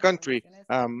entire country,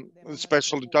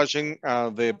 especially touching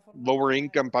the lower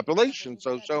income population.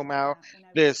 So somehow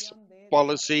this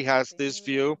policy has this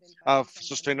view of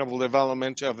sustainable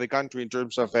development of the country in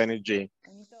terms of energy.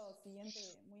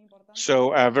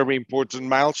 So a very important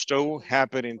milestone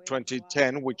happened in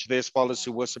 2010, which this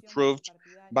policy was approved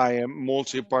by a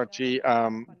multi-party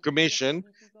commission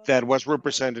that was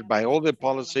represented by all the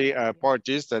policy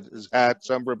parties that had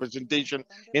some representation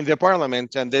in the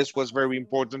parliament. And this was very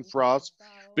important for us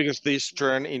because this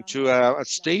turned into a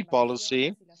state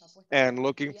policy and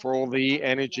looking for all the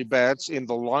energy bets in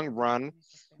the long run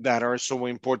that are so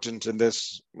important in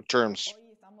this terms.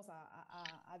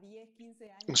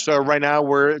 So right now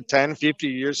we're 10, 50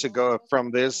 years ago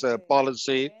from this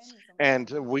policy, and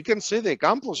we can see the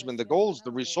accomplishment, the goals,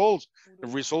 the results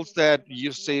that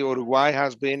you see Uruguay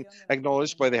has been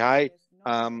acknowledged by the high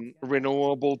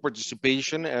renewable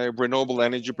participation, renewable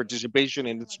energy participation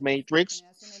in its matrix,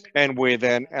 and with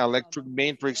an electric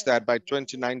matrix that by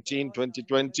 2019,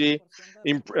 2020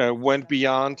 went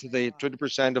beyond the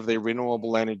 20% of the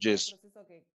renewable energies.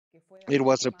 It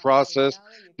was a process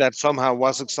that somehow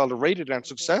was accelerated and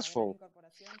successful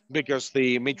because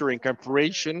the major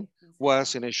incorporation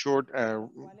was in a short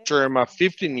term of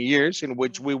 15 years, in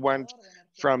which we went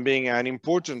from being an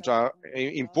important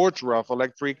importer of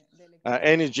electric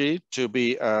energy to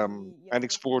be an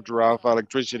exporter of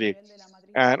electricity.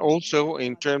 And also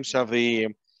in terms of the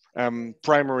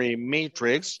primary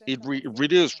matrix, it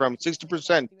reduced from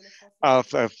 60% of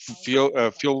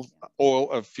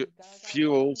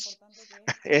fuels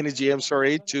energy, I'm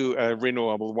sorry, to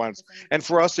renewable ones. And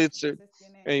for us, it's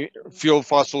fuel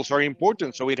fossils are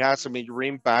important, so it has a major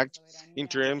impact in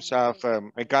terms of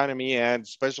economy and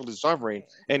especially sovereign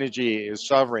energy is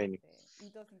sovereign.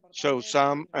 So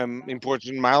some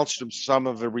important milestones, some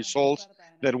of the results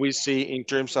that we see in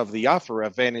terms of the offer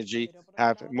of energy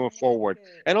have moved forward.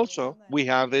 And also we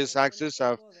have this axis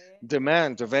of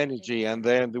demand of energy, and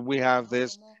then we have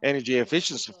this energy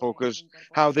efficiency focus,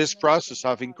 how this process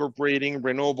of incorporating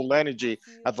renewable energy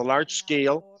at the large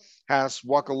scale has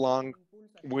walked along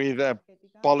with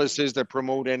policies that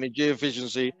promote energy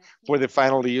efficiency for the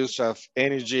final use of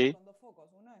energy.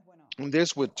 And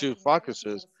this with two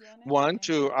focuses. One,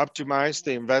 to optimize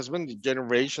the investment, the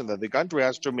generation that the country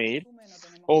has to make.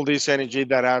 All this energy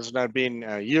that has not been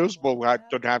used, but we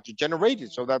don't have to generate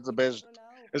it. So that's the best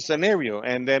scenario.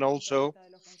 And then also,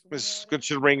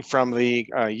 considering from the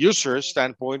user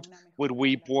standpoint, what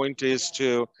we point is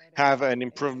to have an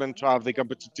improvement of the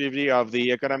competitivity of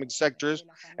the economic sectors,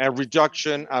 a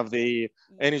reduction of the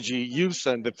energy use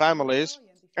and the families,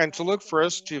 and to look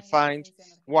first to find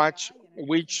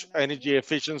which energy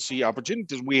efficiency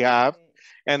opportunities we have,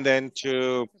 and then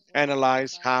to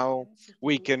analyze how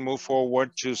we can move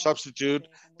forward to substitute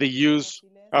the use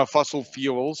of fossil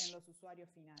fuels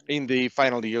in the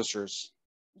final users.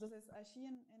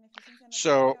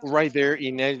 So right there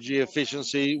in energy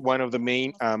efficiency, one of the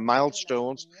main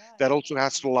milestones that also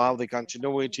has to allow the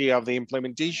continuity of the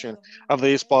implementation of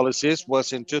these policies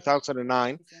was in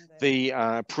 2009, the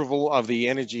approval of the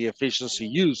energy efficiency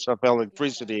use of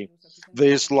electricity.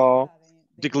 This law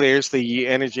declares the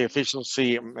energy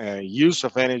efficiency use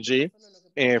of energy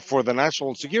for the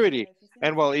national security.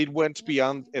 And while it went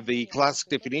beyond the classic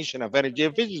definition of energy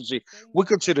efficiency, we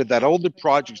consider that all the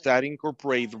projects that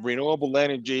incorporate renewable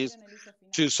energies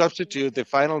to substitute the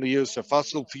final use of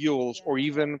fossil fuels or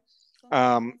even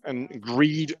and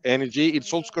grid energy,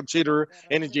 it's also considered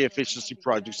energy efficiency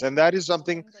projects. And that is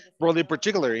something really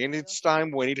particular. In its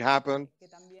time when it happened,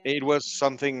 it was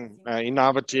something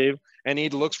innovative, and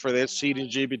it looks for this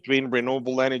synergy between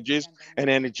renewable energies and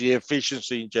energy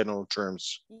efficiency in general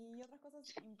terms.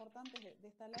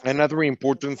 Another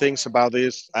important things about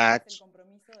this act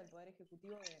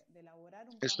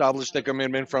established a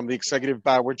commitment from the executive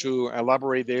power to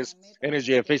elaborate this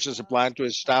energy efficiency plan to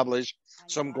establish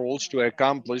some goals to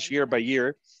accomplish year by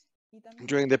year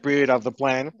during the period of the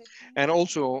plan. And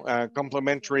also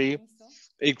complementary,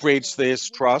 it creates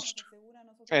this trust,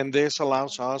 and this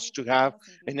allows us to have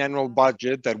an annual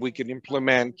budget that we can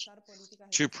implement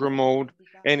to promote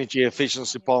energy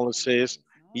efficiency policies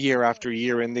year after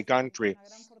year in the country.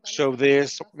 So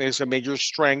this is a major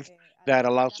strength that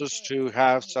allows us to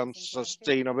have some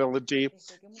sustainability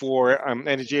for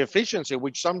energy efficiency,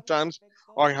 which sometimes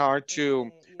are hard to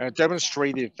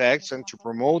demonstrate the effects and to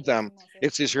promote them.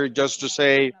 It's easier just to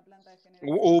say,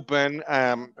 open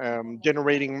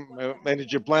generating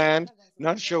energy plant,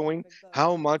 not showing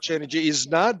how much energy is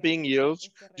not being used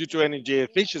due to energy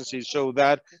efficiency. So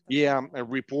that,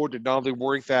 report and all the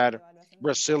work that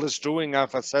Brazil is doing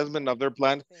of assessment of their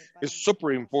plant is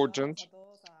super important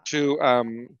to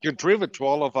contribute to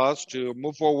all of us to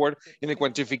move forward in the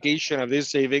quantification of these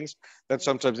savings that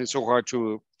sometimes it's so hard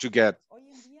to get.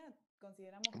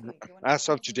 As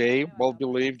of today, we'll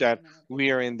believe that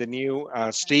we are in the new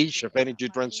stage of energy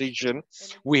transition.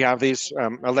 We have this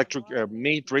electric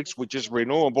matrix, which is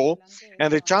renewable.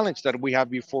 And the challenge that we have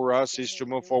before us is to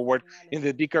move forward in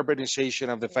the decarbonization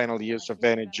of the final use of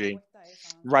energy.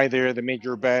 Right there, the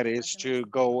major bet is to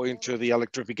go into the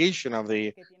electrification of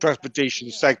the transportation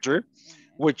sector,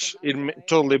 which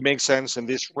totally makes sense in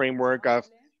this framework of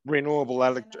renewable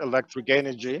electric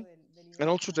energy. and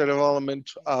also the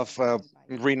development of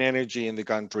green energy in the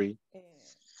country.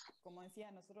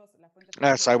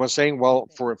 As I was saying, well,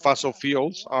 for fossil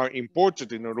fuels are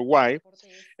imported in Uruguay,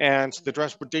 and the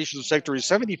transportation sector is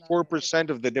 74%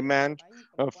 of the demand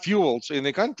of fuels in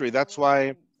the country. That's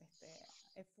why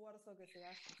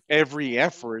every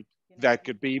effort that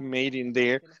could be made in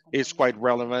there is quite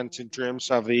relevant in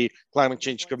terms of the climate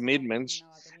change commitments.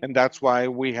 And that's why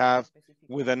we have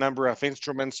with a number of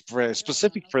instruments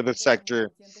specific for the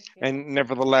sector. And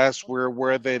nevertheless, we're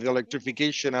aware that the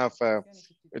electrification of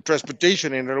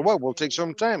transportation in Uruguay will take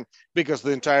some time because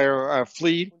the entire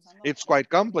fleet, it's quite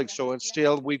complex. So it's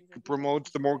still, we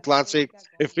promote the more classic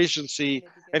efficiency,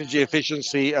 energy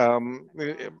efficiency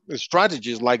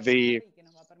strategies like the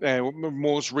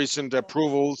most recent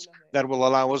approvals that will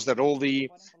allow us that all the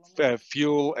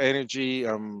fuel energy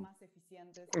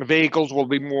vehicles will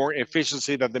be more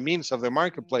efficiency than the means of the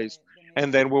marketplace.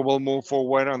 And then we will move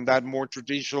forward on that more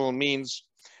traditional means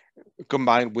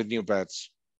combined with new bets.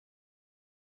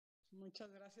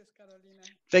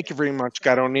 Thank you very much,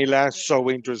 Carolina. So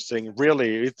interesting.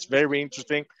 Really, it's very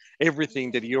interesting,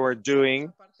 everything that you are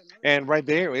doing. And right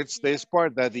there, it's this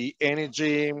part that the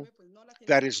energy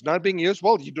that is not being used,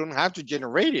 well, you don't have to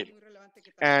generate it.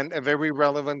 And a very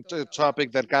relevant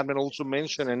topic that Carmen also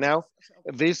mentioned. And now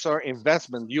these are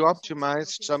investments. You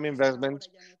optimize some investments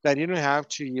that you don't have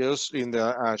to use in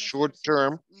the short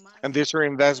term. And these are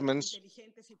investments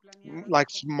like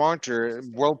smarter,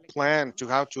 well planned to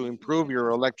how to improve your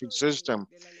electric system.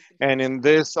 And in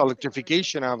this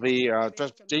electrification of the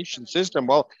transportation system,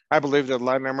 well, I believe that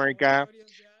Latin America,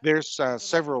 there's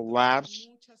several labs,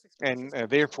 and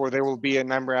therefore there will be a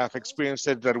number of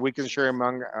experiences that we can share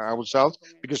among ourselves,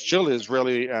 because Chile is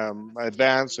really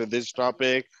advanced in this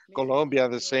topic, Colombia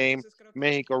the same,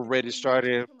 Mexico already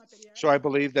started. So I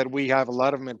believe that we have a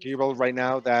lot of material right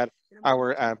now that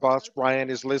our boss Brian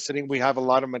is listening. We have a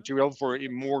lot of material for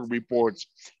more reports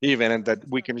even, and that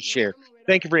we can share.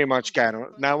 Thank you very much,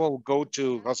 Caro. Now we'll go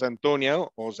to Jose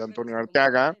Antonio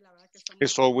Arteaga.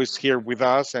 Is always here with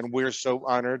us, and we're so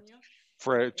honored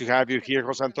to have you here,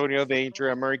 Jose Antonio, the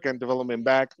Inter-American Development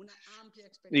Bank.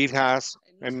 It has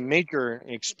a major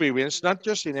experience, not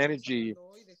just in energy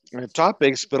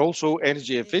topics, but also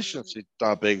energy efficiency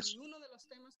topics.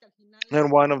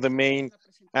 And one of the main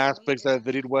aspects that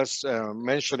it was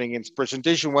mentioning in its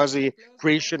presentation was the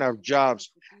creation of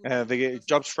jobs, the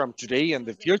jobs from today and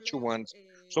the future ones.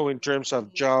 So in terms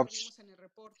of jobs,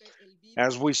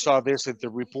 as we saw this at the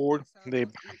report, the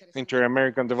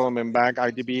Inter-American Development Bank,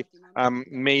 IDB,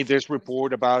 made this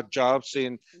report about jobs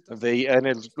in the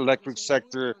electric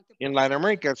sector in Latin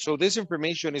America. So this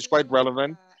information is quite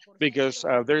relevant because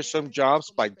there's some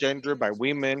jobs by gender, by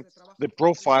women, the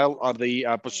profile of the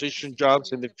position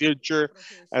jobs in the future,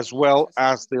 as well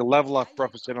as the level of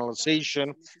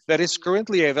professionalization that is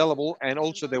currently available and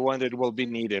also the one that will be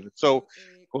needed. So,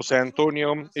 Jose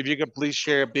Antonio, if you could please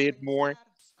share a bit more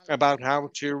about how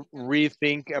to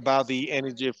rethink about the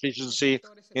energy efficiency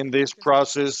in this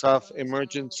process of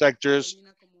emerging sectors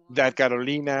that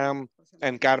Carolina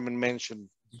and Carmen mentioned,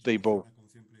 they both.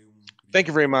 Thank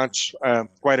you very much.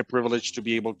 Quite a privilege to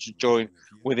be able to join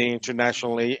with the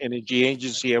International Energy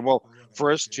Agency. And well,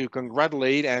 first to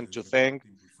congratulate and to thank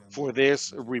for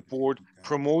this report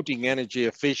promoting energy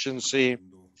efficiency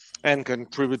and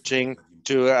contributing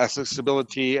to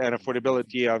accessibility and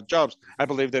affordability of jobs. I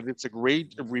believe that it's a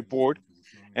great report,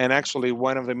 and actually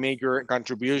one of the major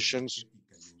contributions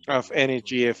of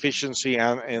energy efficiency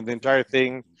and the entire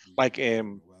thing, like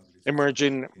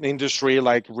emerging industry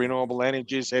like renewable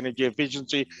energies, energy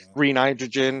efficiency, green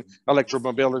hydrogen,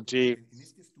 electromobility.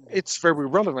 It's very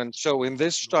relevant. So in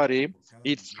this study,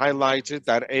 it's highlighted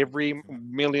that every $1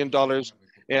 million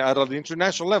at the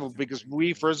international level, because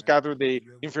we first gather the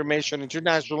information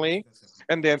internationally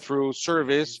and then through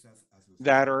surveys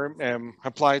that are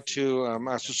applied to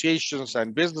associations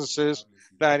and businesses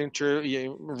that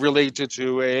related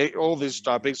to all these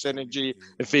topics, energy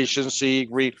efficiency,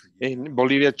 green in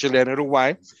Bolivia, Chile, and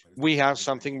Uruguay. We have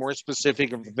something more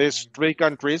specific of these three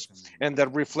countries, and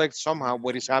that reflects somehow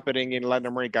what is happening in Latin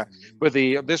America. But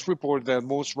this report, the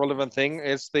most relevant thing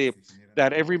is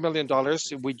that every $1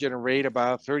 million, we generate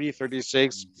about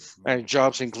 36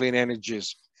 jobs in clean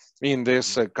energies in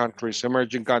these countries,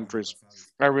 emerging countries.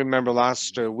 I remember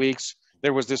last weeks,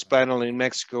 there was this panel in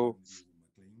Mexico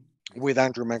with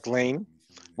Andrew McLean,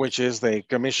 which is the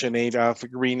Commission Aid of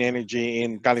Green Energy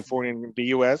in California and the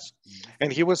US.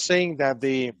 And he was saying that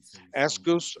the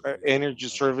ESCOs, energy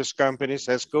service companies,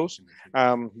 ESCOs,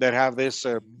 that have this,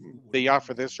 they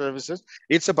offer their services,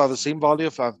 it's about the same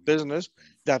volume of business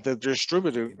that the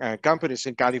distributor companies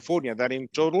in California, that in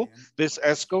total, these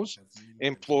ESCOs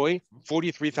employ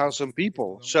 43,000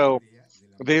 people. So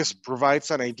this provides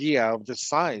an idea of the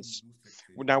size.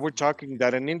 Now we're talking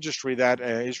that an industry that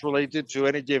is related to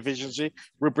energy efficiency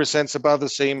represents about the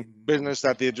same business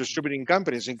that the distributing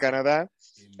companies in Canada.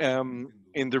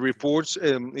 In the reports,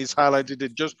 is highlighted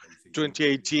that just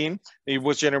 2018, it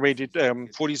was generated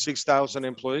 46,000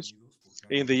 employees.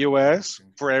 In the US,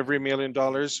 for every $1 million,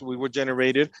 we were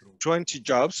generated 20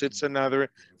 jobs. It's another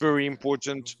very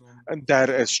important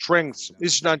data strength.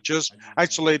 It's not just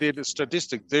isolated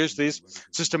statistic. There's this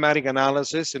systematic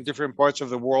analysis in different parts of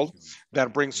the world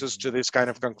that brings us to this kind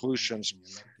of conclusions.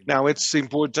 Now, it's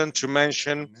important to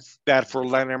mention that for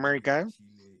Latin America,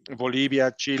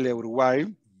 Bolivia, Chile, Uruguay,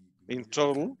 in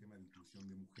total,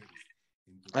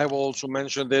 I will also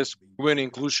mention this women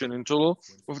inclusion in total.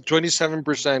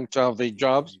 27% of the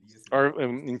jobs are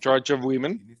in charge of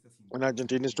women. In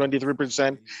Argentina, it's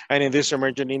 23%. And in this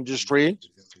emerging industry,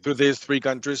 through these three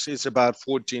countries, it's about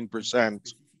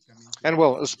 14%. And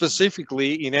well,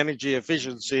 specifically in energy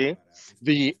efficiency,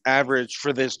 the average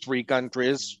for these three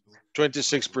countries,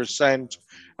 26%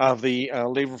 of the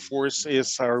labor force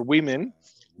are women.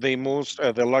 The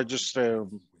largest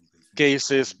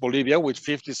case is Bolivia, with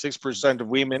 56% of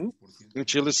women, in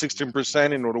Chile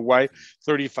 16%, in Uruguay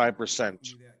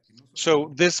 35%.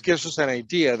 So this gives us an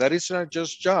idea that it's not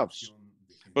just jobs,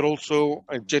 but also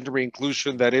a gender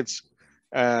inclusion, that it's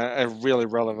a really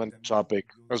relevant topic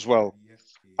as well.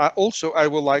 Also, I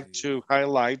would like to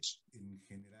highlight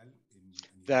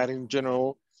that in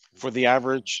general, for the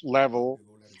average level,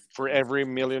 for every $1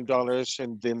 million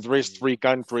in these three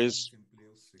countries,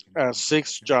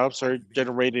 6 jobs are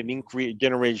generated in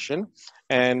generation,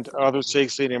 and other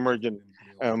 6 in emerging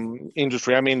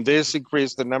industry. I mean, this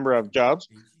increased the number of jobs,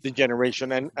 the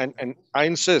generation, and I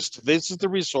insist, this is the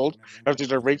result of the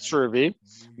direct survey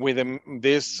with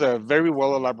this very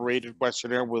well elaborated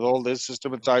questionnaire with all this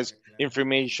systematized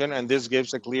information, and this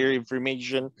gives a clear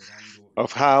information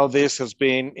of how this has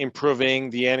been improving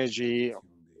the energy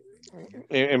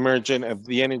emerging of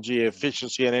the energy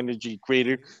efficiency and energy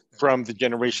created from the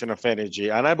generation of energy.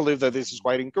 And I believe that this is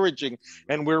quite encouraging,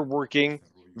 and we're working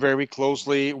very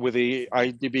closely with the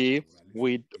IDB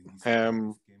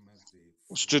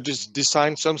to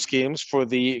design some schemes for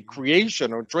the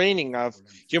creation or training of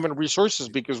human resources,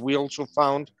 because we also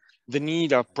found the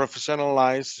need of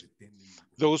professionalize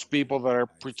those people that are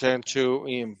pretend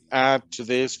to add to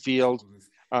this field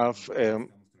of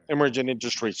emerging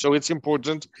industry. So it's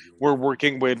important. We're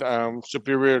working with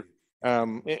superior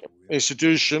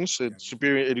institutions,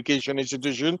 superior education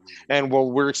institutions, and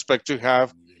we're expect to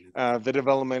have the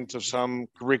development of some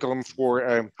curriculum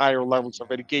for higher levels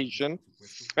of education.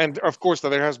 And of course,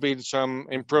 there has been some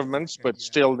improvements, but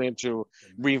still need to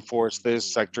reinforce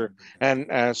this sector.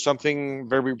 And something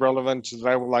very relevant that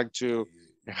I would like to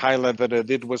highlight that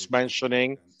Edith was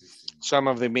mentioning, some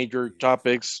of the major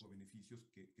topics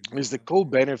is the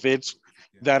co-benefits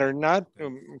that are not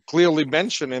clearly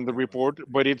mentioned in the report,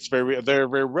 but they're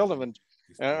very relevant.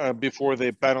 Before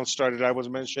the panel started, I was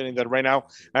mentioning that right now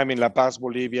I'm in La Paz,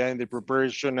 Bolivia, in the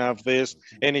preparation of this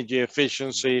energy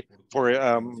efficiency for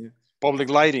public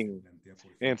lighting.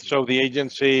 And so the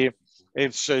agency,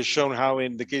 it's shown how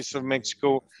in the case of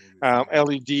Mexico,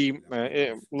 LED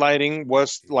lighting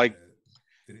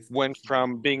went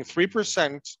from being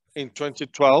 3% in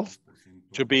 2012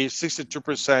 to be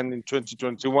 62% in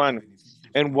 2021.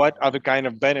 And what other kind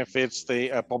of benefits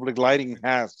the public lighting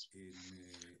has?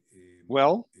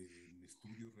 Well,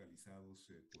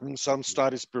 in some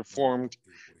studies performed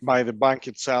by the bank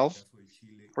itself,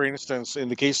 for instance, in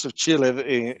the case of Chile,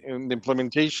 in the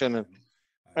implementation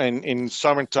and in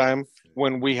summertime,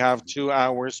 when we have 2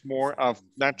 hours more of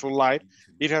natural light,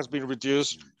 it has been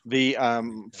reduced the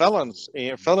felonies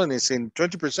in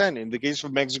 20%. In the case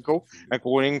of Mexico,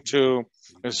 according to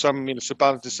some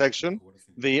municipality section,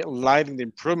 the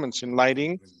improvements in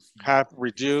lighting have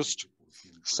reduced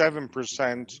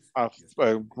 7% of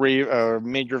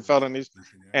major felonies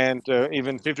and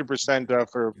even 50%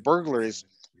 of burglaries.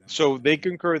 So they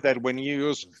concur that when you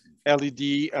use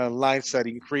LED lights that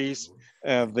increase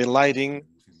the lighting,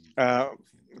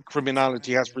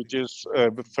 criminality has reduced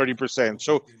 30%.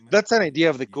 So that's an idea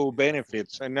of the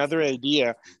co-benefits. Another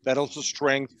idea that also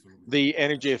strengthens the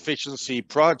energy efficiency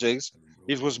projects,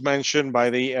 it was mentioned by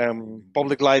the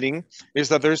public lighting, is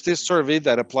that there's this survey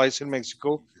that applies in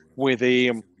Mexico with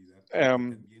the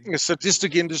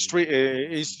Statistic Industry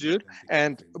Institute,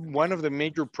 and one of the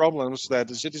major problems that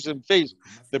the citizens face,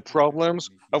 the problems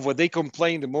of what they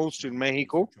complain the most in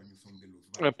Mexico,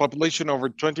 a population over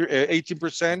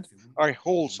 18% are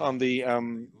holes on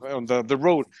the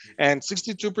road, and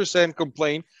 62%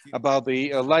 complain about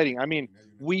the lighting. I mean,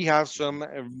 we have some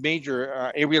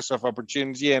major areas of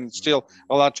opportunity and still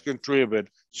a lot to contribute.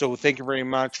 So thank you very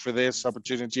much for this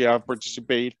opportunity of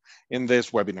participate in this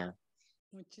webinar.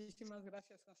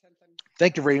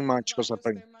 Thank you very much, Jose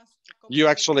Antonio. You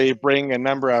actually bring a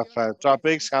number of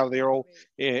topics, how they're all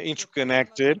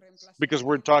interconnected, because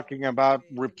we're talking about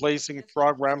replacing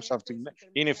programs of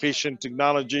inefficient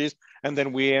technologies, and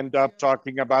then we end up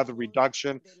talking about the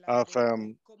reduction of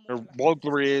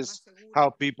burglaries, how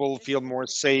people feel more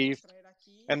safe.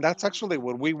 And that's actually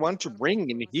what we want to bring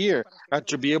in here,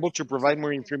 to be able to provide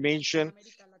more information,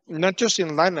 not just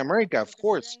in Latin America, of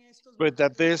course, but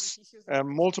that this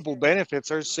multiple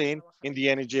benefits are seen in the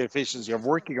energy efficiency of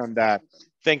working on that.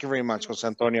 Thank you very much, Jose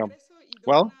Antonio.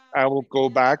 Well, I will go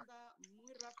back.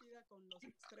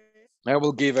 I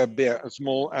will give a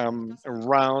small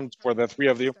round for the three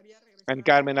of you. And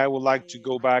Carmen, I would like to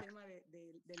go back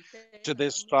to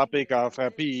this topic of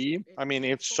PE. I mean,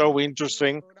 it's so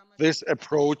interesting, this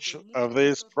approach of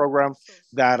this program,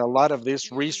 that a lot of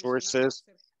these resources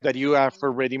that you have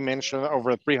already mentioned,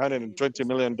 over $320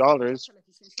 million,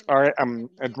 are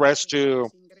addressed to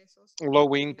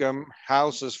low-income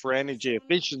houses for energy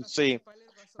efficiency.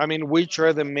 I mean, which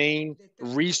are the main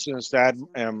reasons that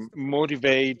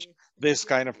motivate this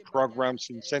kind of programs,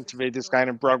 incentivize this kind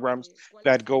of programs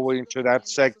that go into that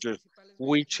sector?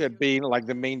 Which have been like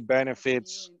the main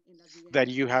benefits that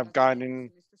you have gotten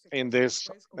in this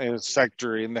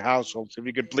sector, in the households? If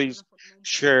you could please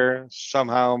share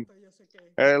somehow.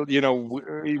 You know,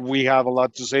 we have a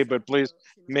lot to say, but please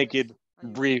make it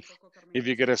brief. If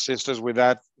you could assist us with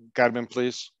that, Carmen,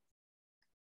 please.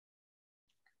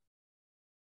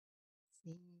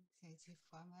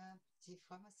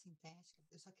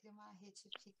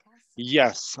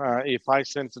 Yes, if I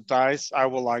synthesize, I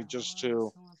would like just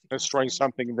to strike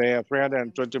something there.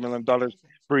 $320 million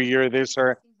per year. These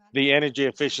are the energy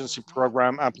efficiency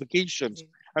program applications.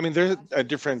 I mean, there are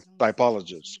different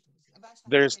typologies.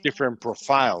 There's different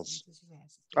profiles.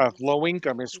 Low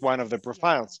income is one of the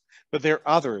profiles, but there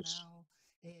are others,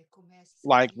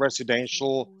 like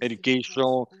residential,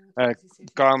 educational,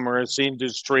 commerce,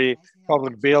 industry,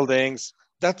 public buildings.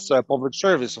 That's public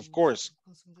service, of course.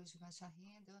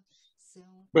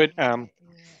 But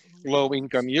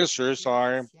low-income users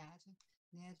are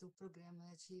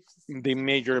the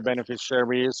major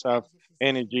beneficiaries of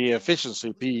energy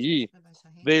efficiency, PE.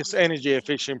 This energy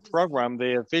efficient program,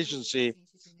 the efficiency,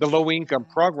 the low-income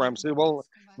programs, well,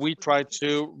 we try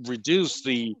to reduce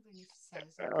the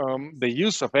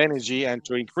use of energy and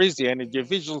to increase the energy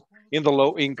efficiency in the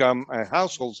low-income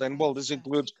households. And well, this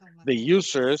includes the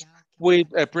users with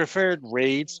preferred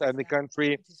rates, and the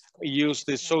country use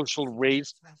the social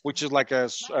rates, which is like a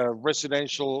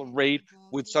residential rate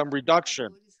with some reduction.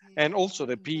 And also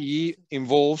the PE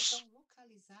involves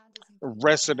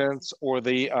residents or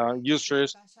the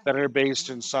users that are based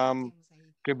in some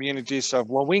communities of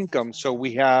low income. So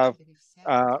we have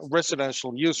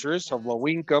residential users of low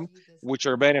income, which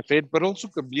are benefit, but also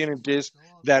communities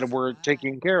that were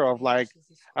taken care of, like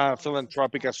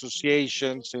philanthropic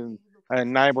associations in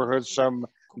neighborhoods, some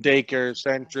daycare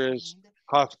centers,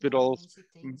 hospitals,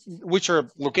 which are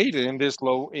located in these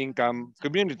low income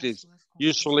communities.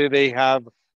 Usually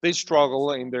they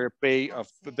struggle in their pay of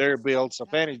their bills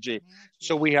of energy.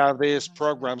 So we have these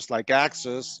programs like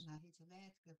Access,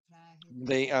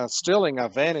 the stealing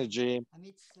of energy,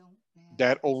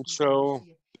 that also,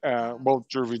 well,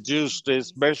 to reduce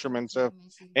these measurements of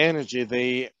energy,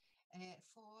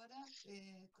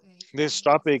 this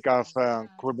topic of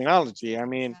criminality, I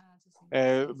mean,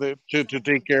 to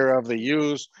take care of the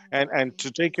use and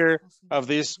to take care of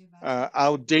this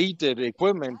outdated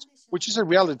equipment, which is a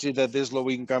reality that these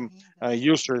low-income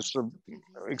users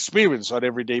experience on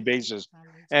everyday basis.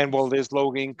 And well, this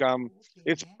low-income,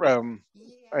 its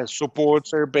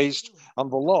supports are based on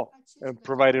the law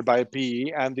provided by PE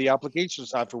and the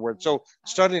applications afterwards. So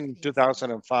starting in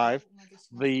 2005,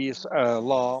 this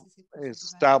law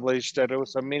established that it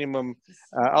was a minimum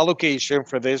allocation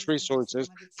for these resources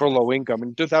for low income.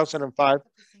 In 2005,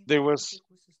 there was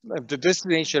the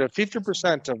destination of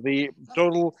 50% of the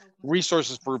total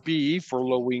resources for PE for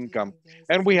low income.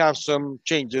 And we have some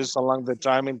changes along the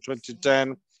time. In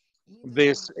 2010,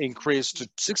 this increased to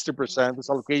 60%, this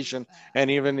allocation, and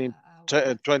even in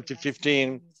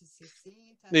 2015,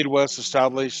 it was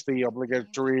established the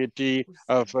obligatority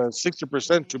of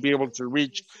 60% to be able to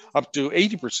reach up to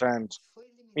 80%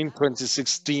 in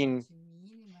 2016.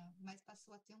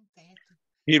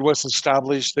 It was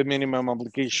established the minimum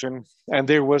obligation, and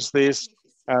there was this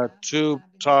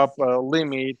top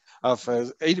limit of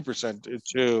 80%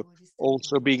 to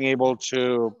also being able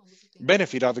to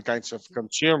benefit other kinds of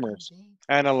consumers.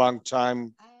 And a long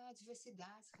time,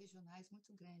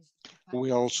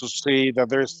 we also see that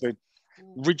there's the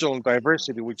regional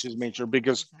diversity, which is major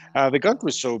because the country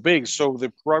is so big. So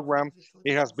the program,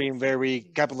 it has been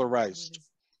very capillarized,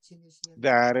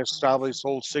 that established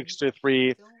all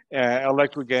 63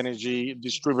 electric energy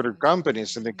distributor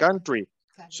companies in the country.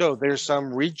 So there's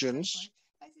some regions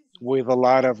with a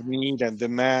lot of need and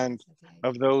demand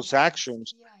of those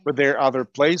actions, but there are other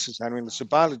places and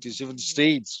municipalities, even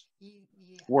states,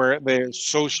 where the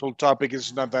social topic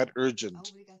is not that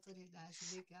urgent.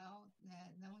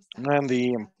 And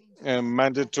the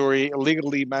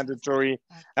legally mandatory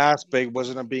aspect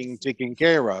wasn't being taken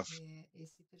care of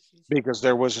because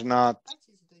there was not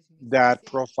that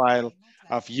profile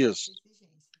of use.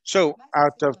 So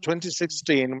out of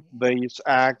 2016, this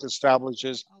act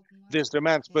establishes these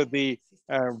demands, but the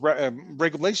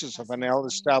regulations of ANEEL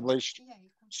established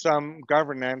some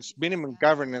governance, minimum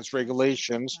governance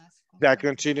regulations that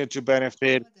continue to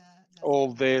benefit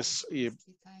all these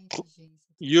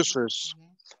users.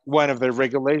 One of the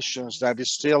regulations that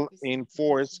is still in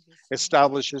force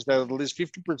establishes that at least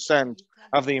 50%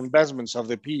 of the investments of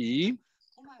the PE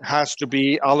has to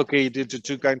be allocated to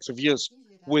two kinds of use.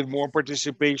 With more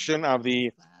participation of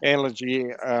the energy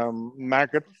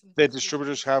market, the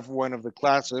distributors have one of the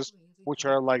classes, which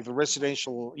are like the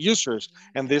residential users,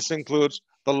 and this includes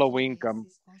the low income,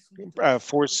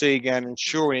 foreseeing and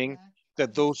ensuring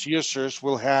that those users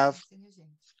will have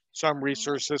some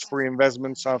resources for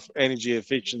investments of energy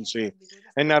efficiency.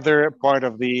 Another part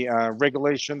of the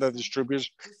regulation, that distributors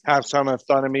have some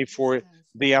autonomy for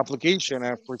the application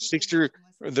and for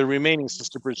the remaining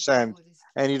 60%,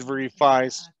 and it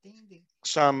verifies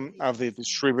some of the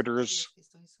distributors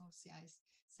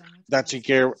that take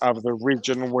care of the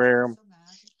region where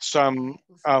some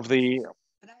of they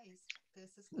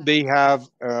have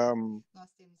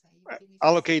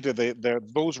allocated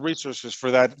those resources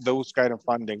for those kind of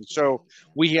funding. So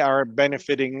we are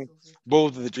benefiting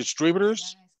both the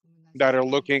distributors that are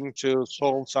looking to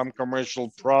solve some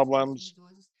commercial problems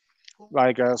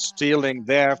like stealing,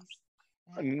 theft,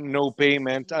 no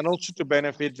payment, and also to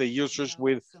benefit the users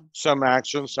with some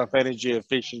actions of energy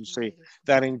efficiency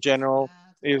that in general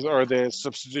are the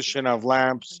substitution of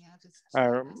lamps,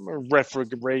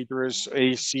 refrigerators,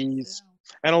 ACs,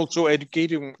 and also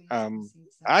educating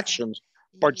actions,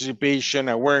 participation,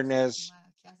 awareness,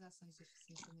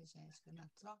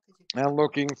 and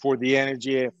looking for the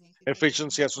energy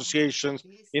efficiency associations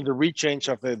in the rechange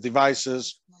of the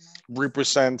devices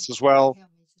represents as well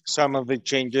some of the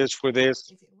changes for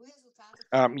this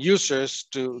users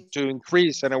to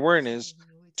increase an awareness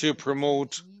to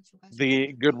promote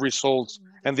the good results.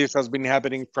 And this has been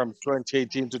happening from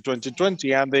 2018 to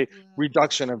 2020, and the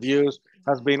reduction of use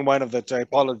has been one of the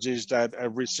typologies that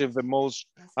received the most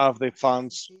of the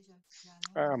funds.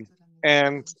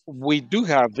 And we do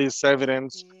have this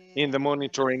evidence in the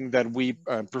monitoring that we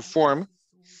perform,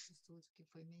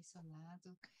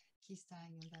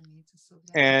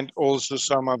 and also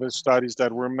some other studies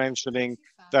that we're mentioning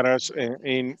that are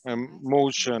in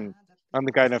motion on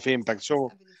the kind of impact. So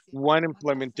one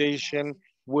implementation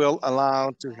will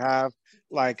allow to have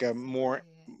like a more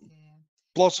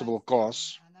plausible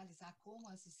cost,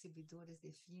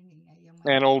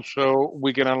 and also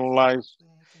we can analyze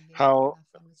how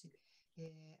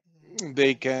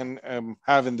they can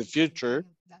have in the future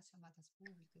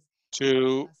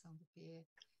to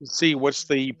see what's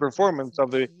the performance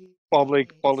of the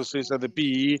public policies of the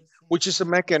PE, which is a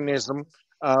mechanism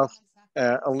of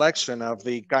election of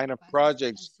the kind of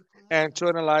projects, and to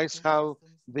analyze how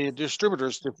the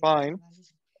distributors define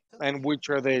and which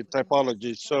are the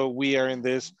typologies. So we are in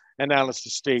this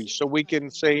analysis stage. So we can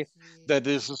say that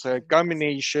this is a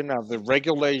combination of the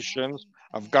regulations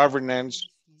of governance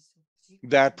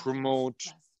that promote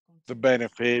the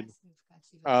benefit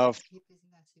of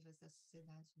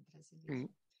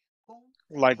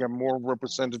like a more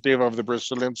representative of the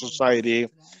Brazilian society,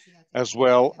 as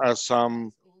well as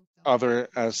some other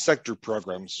sector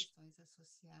programs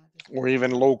or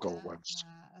even local ones.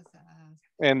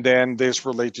 And then this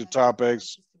related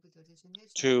topics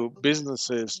to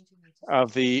businesses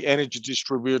of the energy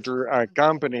distributor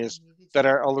companies that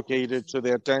are allocated to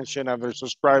the attention of their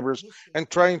subscribers and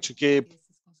trying to keep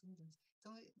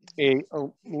a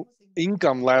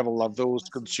income level of those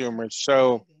consumers.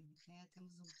 So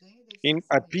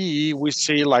at PE, we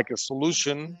see like a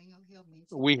solution.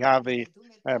 We have a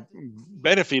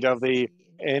benefit of the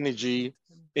energy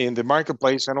in the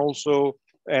marketplace and also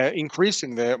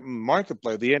increasing the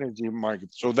marketplace, the energy market.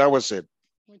 So that was it.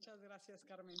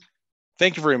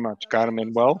 Thank you very much,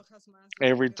 Carmen. Well,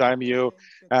 every time you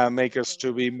make us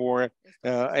to be more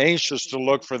anxious to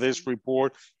look for this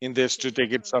report in this to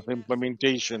take its up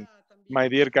implementation. My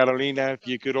dear Carolina, if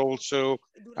you could also,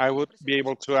 I would be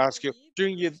able to ask you,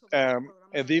 during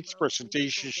Edith's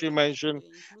presentation, she mentioned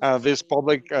this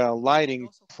public lighting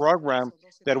program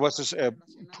that was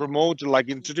promoted like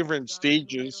in two different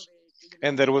stages,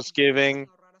 and that was giving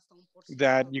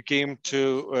that you came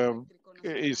to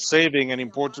is saving an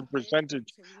important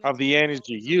percentage of the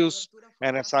energy use.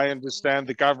 And as I understand,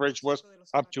 the coverage was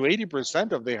up to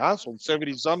 80% of the household,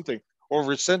 70 something,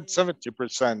 over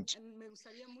 70%.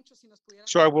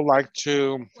 So I would like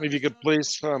to, if you could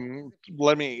please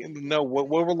let me know what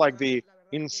were like the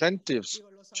incentives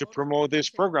to promote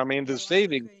this program. I mean, the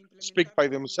savings speak by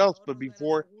themselves, but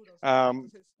before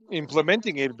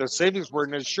implementing it, the savings were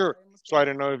not sure. So I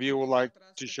don't know if you would like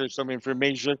to share some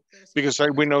information, because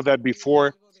we know that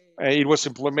before it was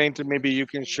implemented, maybe you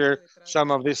can share some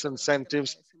of these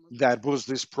incentives that boost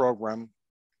this program.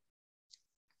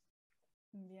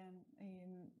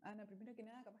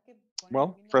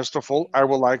 Well, first of all, I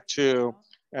would like to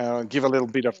give a little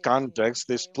bit of context.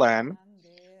 This plan,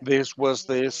 this was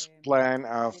this plan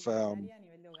of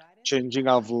changing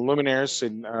of luminaires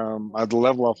in, at the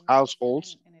level of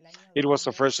households. It was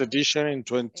the first edition in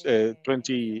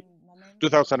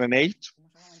 2008.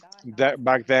 That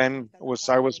back then, was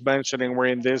I was mentioning, we're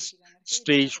in this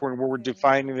stage when we were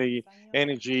defining the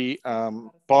energy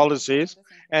policies,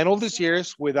 and all these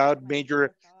years without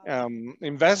major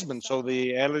investment. So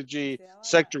the energy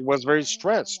sector was very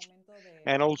stressed.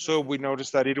 And also we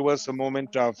noticed that it was a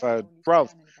moment of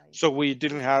drought. So we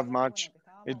didn't have much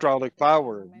hydraulic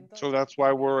power. So that's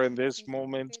why we're in this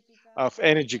moment of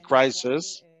energy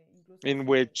crisis, in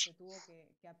which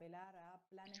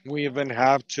we even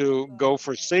have to go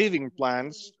for saving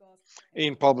plans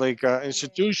in public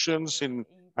institutions, in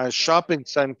shopping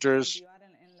centers,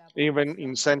 even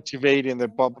incentivizing the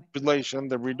population,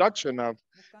 the reduction of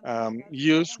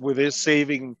use with this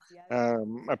saving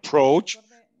approach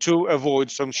to avoid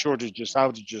some shortages,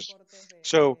 outages.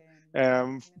 So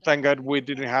thank God we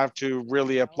didn't have to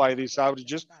really apply these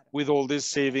outages with all these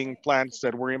saving plans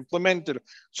that were implemented.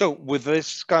 So with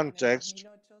this context,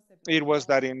 it was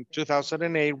that in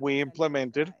 2008, we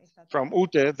implemented from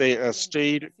UTE, the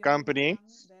state company,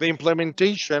 the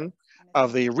implementation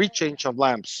of the rechange of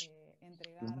lamps.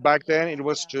 Back then, it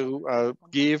was to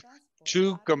give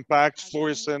 2 compact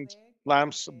fluorescent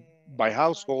lamps by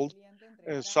household,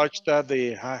 such that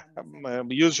the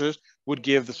users would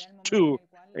give 2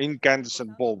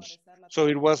 incandescent bulbs. So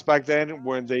it was back then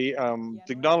when the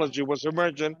technology was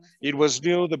emergent, it was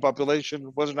new, the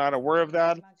population was not aware of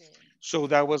that. So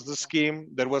that was the scheme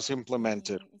that was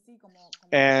implemented.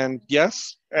 And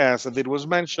yes, as it was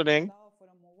mentioning,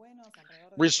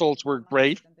 results were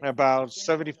great. About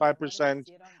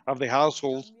 75% of the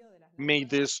households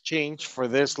made this change for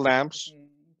these lamps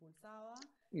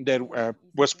that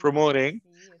was promoting,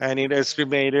 and it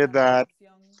estimated that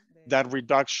that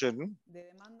reduction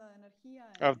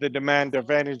of the demand of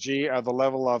energy at the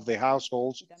level of the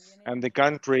households and the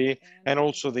country, and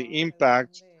also the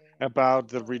impact about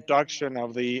the reduction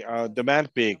of the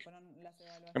demand peak.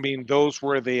 I mean, those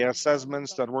were the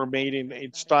assessments that were made in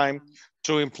its time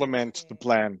to implement the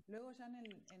plan.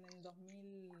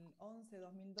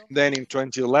 Then in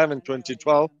 2011,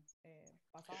 2012,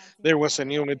 there was a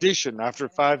new edition after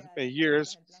 5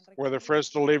 years where the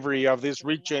first delivery of this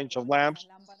rechange of lamps,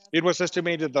 it was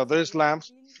estimated that these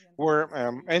lamps were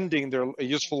ending their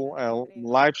useful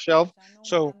life shelf.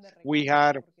 So we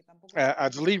had a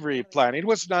delivery plan. It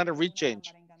was not a rechange.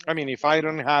 I mean, if I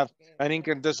don't have an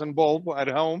incandescent bulb at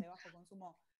home,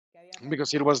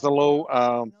 because it was the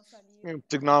low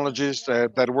technologies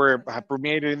that were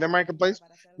permeated in the marketplace,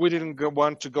 we didn't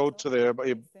want to go to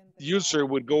the user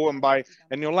would go and buy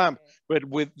a new lamp. But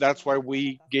that's why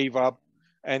we gave up,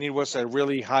 and it was a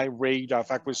really high rate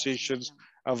of acquisitions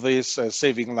of these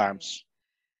saving lamps.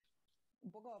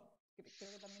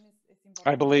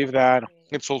 I believe that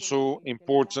it's also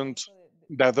important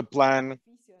that the plan,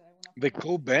 the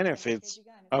co-benefits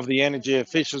of the energy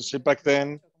efficiency back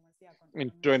then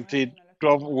in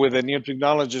 2012 with the new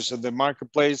technologies in the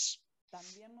marketplace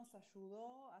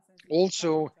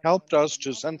also helped us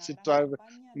to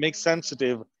make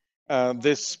sensitive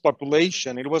this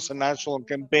population. It was a national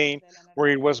campaign where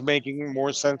it was making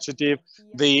more sensitive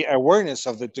the awareness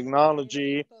of the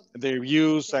technology, their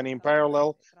use, and in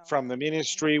parallel from the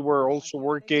ministry, we're also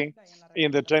working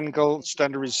in the technical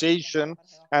standardization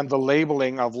and the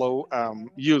labeling of low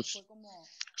use.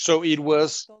 So it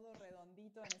was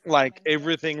like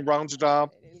everything rounded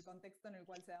up,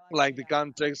 like the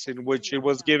context in which it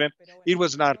was given, it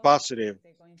was not positive.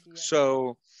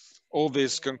 So all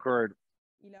this concurred.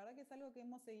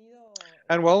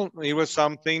 And well, it was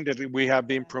something that we have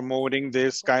been promoting,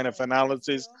 this kind of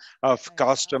analysis of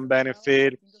cost and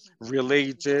benefit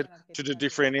related to the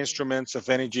different instruments of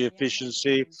energy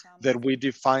efficiency that we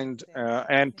defined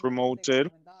and promoted.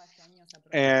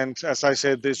 And as I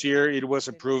said, this year it was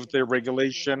approved the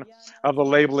regulation of the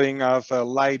labeling of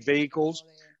light vehicles,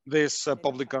 this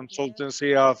public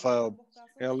consultancy of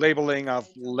labeling of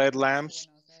LED lamps.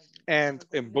 And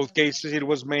in both cases, it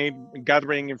was made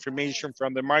gathering information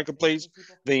from the marketplace,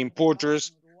 the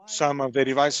importers, some of the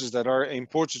devices that are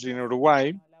imported in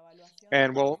Uruguay,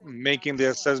 and well, making the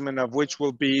assessment of which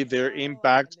will be their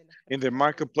impact in the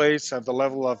marketplace at the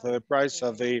level of the price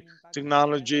of the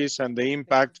technologies and the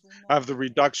impact of the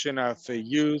reduction of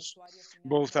use,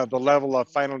 both at the level of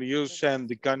final use and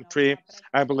the country.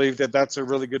 I believe that that's a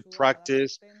really good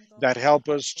practice that help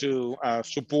us to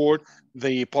support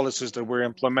the policies that we're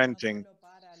implementing.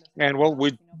 And well,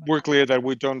 we're clear that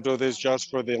we don't do this just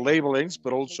for the labelings,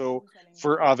 but also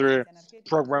for other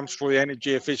programs for the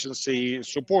energy efficiency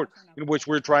support, in which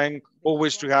we're trying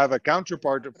always to have a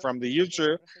counterpart from the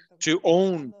user to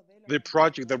own the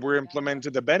project that we're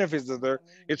implementing, the benefits that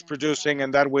it's producing,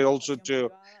 and that way also to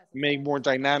make more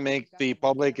dynamic the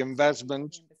public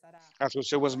investment, as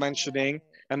Jose was mentioning,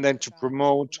 and then to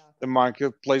promote the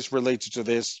marketplace related to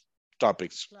these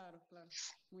topics.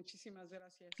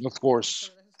 Of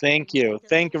course. Thank you.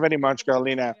 Thank you very much,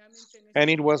 Carolina. And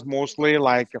it was mostly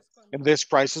like in this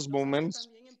crisis moments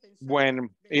when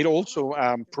it also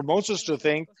promotes us to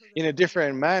think in a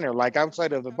different manner, like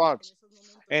outside of the box.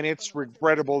 And it's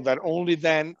regrettable that only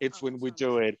then it's when we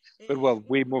do it. But well,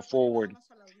 we move forward.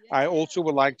 I also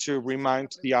would like to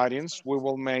remind the audience, we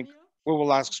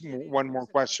will ask one more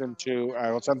question to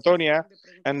Jose Antonio,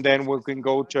 and then we can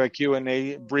go to a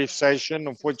Q&A brief session.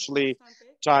 Unfortunately,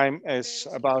 time is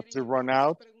about to run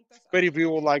out. But if you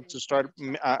would like to start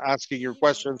asking your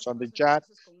questions on the chat,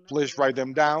 please write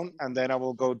them down, and then I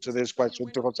will go to this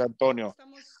question to Jose Antonio.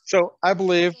 So I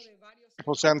believe,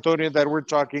 Jose Antonio, that we're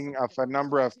talking of a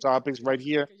number of topics right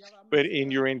here, but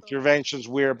in your interventions,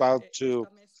 we're about to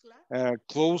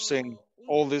closing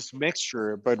all this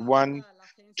mixture, but one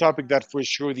topic that for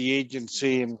sure the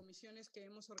agency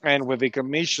and with the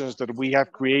commissions that we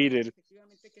have created,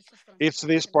 it's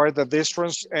this part that these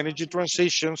energy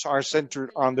transitions are centered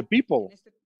on the people.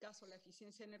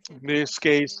 In this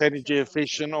case, energy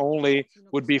efficient only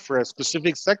would be for a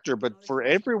specific sector, but for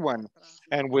everyone,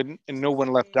 and no one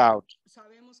left out.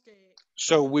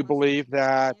 So we believe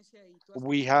that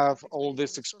we have all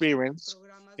this experience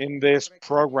in these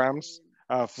programs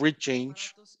of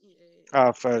rechange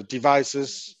of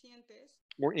devices,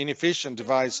 more inefficient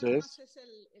devices,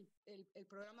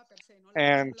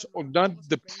 and not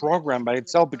the program by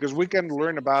itself, because we can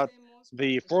learn about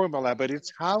the formula, but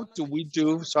it's how do we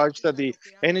do such that the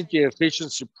energy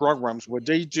efficiency programs, what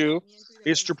they do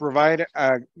is to provide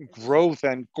a growth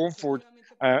and comfort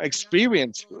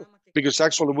experience, because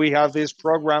actually we have this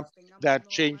program that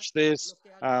changed this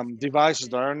devices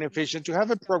that are inefficient to have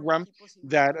a program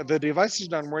that the devices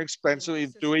are more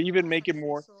expensive, to even make it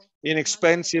more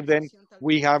inexpensive, then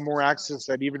we have more access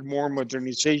and even more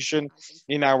modernization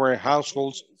in our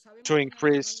households to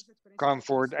increase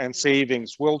comfort and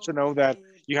savings. We also know that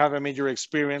you have a major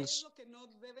experience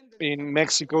in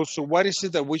Mexico. So what is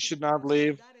it that we should not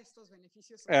leave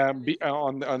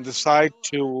on the side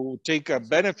to take a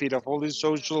benefit of all these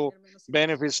social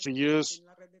benefits, to use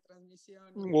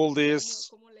all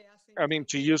this, I mean,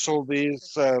 to use all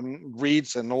these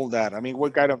reads and all that? I mean,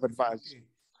 what kind of advice?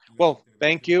 Well,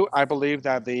 thank you. I believe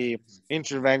that the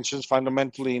interventions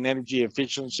fundamentally in energy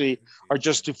efficiency are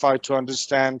justified to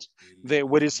understand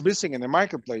what is missing in the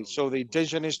marketplace. So the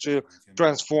intention is to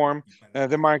transform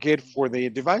the market for the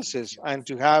devices and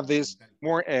to have these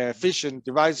more efficient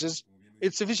devices.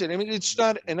 It's sufficient. I mean, it's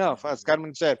not enough, as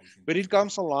Carmen said, but it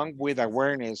comes along with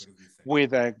awareness,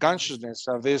 with consciousness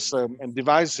of these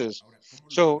devices.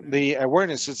 So the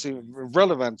awareness is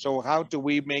relevant. So how do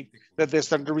we make that the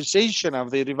standardization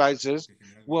of the devices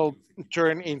will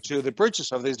turn into the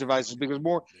purchase of these devices? Because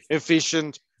more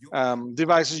efficient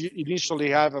devices initially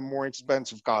have a more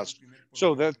expensive cost.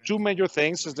 So the two major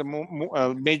things is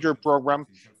the major program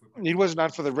it was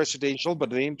not for the residential, but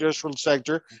the industrial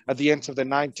sector at the end of the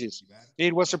 90s.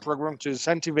 It was a program to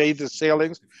incentivize the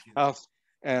sales of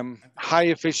high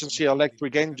efficiency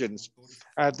electric engines.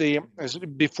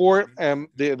 Before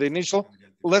the initial,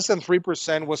 less than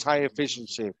 3% was high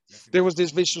efficiency. There was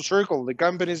this vicious circle. The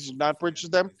companies did not purchase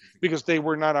them because they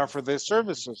were not offered their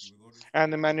services.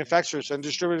 And the manufacturers and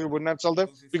distributors would not sell them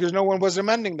because no one was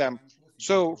demanding them.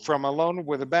 So from a loan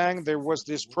with a bank, there was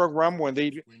this program when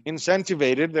they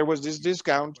incentivated, there was this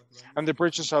discount on the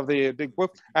purchase of the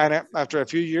equipment. And after a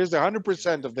few years,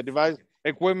 100% of the device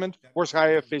equipment was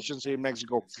high efficiency in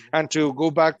Mexico. And to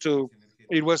go back to,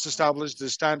 it was established the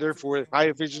standard for high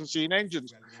efficiency in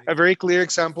engines. A very clear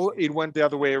example, it went the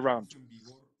other way around.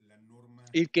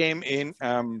 It came in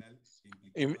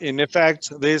effect,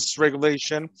 this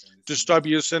regulation to stop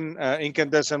using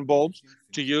incandescent bulbs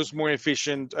to use more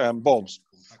efficient bulbs.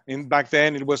 Back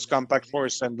then, it was compact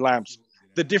fluorescent lamps.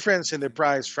 The difference in the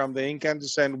price from the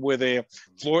incandescent with a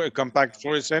compact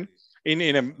fluorescent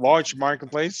in a large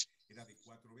marketplace,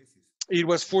 it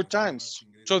was 4 times.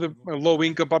 So the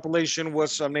low-income population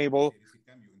was unable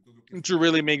to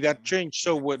really make that change.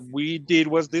 So what we did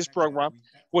was this program,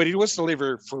 what it was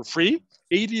delivered for free,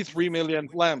 83 million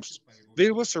lamps.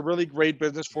 This was a really great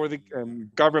business for the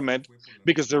government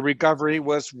because the recovery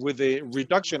was with the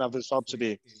reduction of the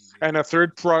subsidy. And a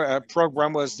third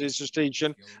program was the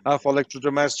station of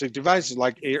electrodomestic devices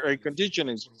like air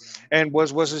conditioning. And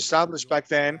was established back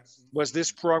then was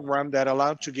this program that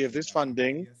allowed to give this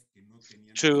funding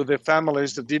to the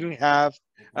families that didn't have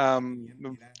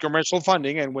commercial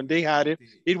funding. And when they had it,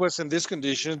 it was in this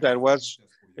condition that was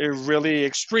really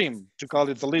extreme, to call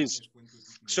it the least.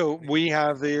 So we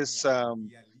have this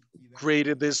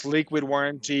created this liquid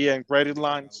warranty and credit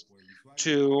lines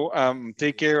to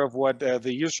take care of what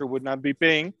the user would not be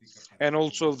paying. And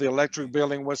also the electric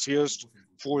billing was used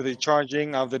for the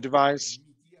charging of the device.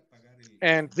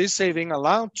 And this saving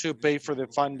allowed to pay for the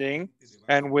funding.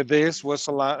 And with this was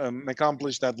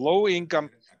accomplished that low income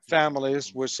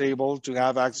families was able to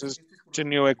have access to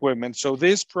new equipment. So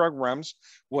these programs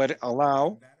would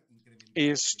allow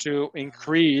is to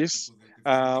increase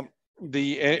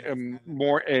the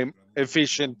more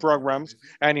efficient programs,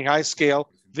 and in high scale,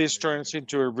 this turns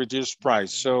into a reduced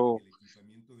price. So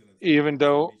even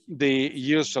though the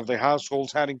use of the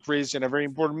households had increased in a very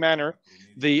important manner,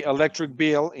 the electric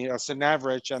bill as an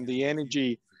average and the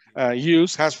energy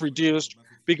use has reduced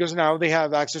because now they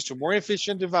have access to more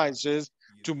efficient devices,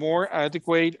 to more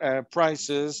adequate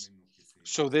prices.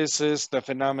 So this is the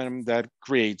phenomenon that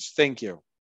creates. Thank you.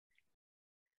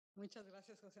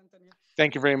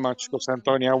 Thank you very much, Jose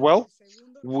Antonio. Well,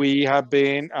 we have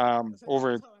been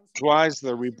over twice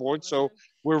the report, so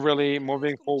we're really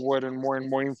moving forward and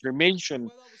more information.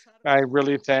 I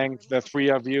really thank the 3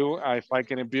 of you. If I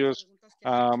can abuse,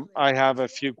 I have a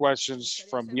few questions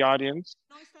from the audience.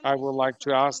 I would like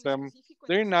to ask them.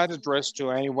 They're not addressed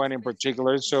to anyone in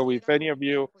particular, so if any of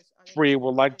you 3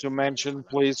 would like to mention,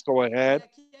 please go ahead.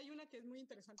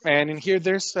 And in here,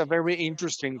 there's a very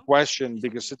interesting question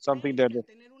because it's something that,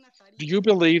 do you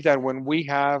believe that when we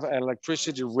have an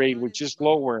electricity rate which is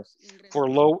lower for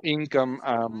low income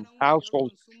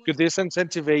households, could this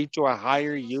incentivize to a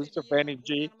higher use of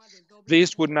energy?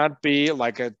 This would not be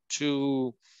like a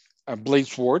two-blade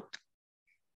sword.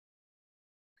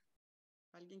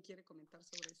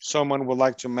 Someone would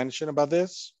like to mention about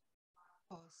this?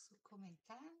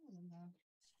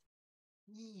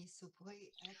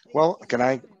 Well, can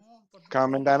I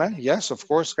comment, Anna? Yes, of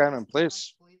course, Carmen,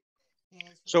 please.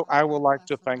 So I would like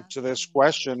to thank to this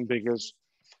question because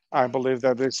I believe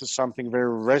that this is something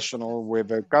very rational with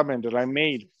the comment that I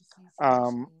made.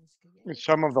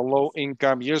 Some of the low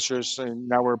income users in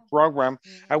our program,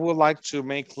 I would like to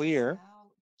make clear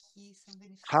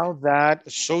how that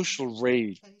social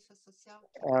rate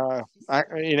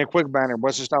in a quick manner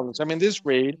was established. I mean, this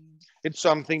rate, it's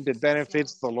something that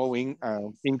benefits the low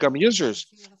income users.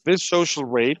 This social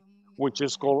rate, which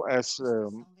is called as,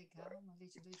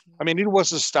 I mean, it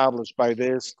was established by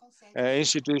this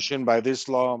institution, by this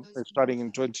law starting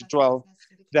in 2012,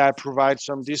 that provides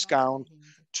some discount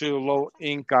to low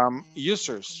income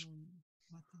users.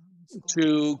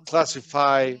 To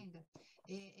classify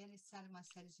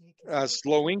as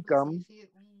low income,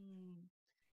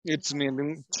 it's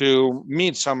needing to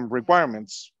meet some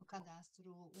requirements,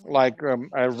 like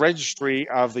a registry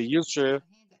of the user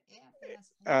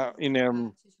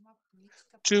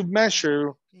to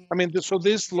measure. I mean, so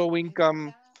this low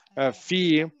income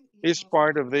fee is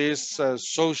part of this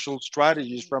social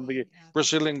strategies from the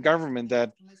Brazilian government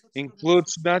that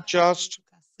includes not just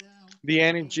the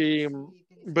energy,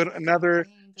 but another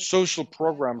social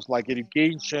programs like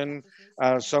education,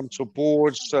 some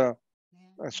supports,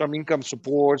 some income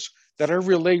supports that are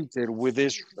related with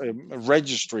this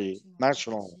registry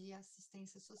national,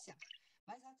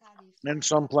 and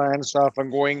some plans of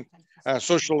ongoing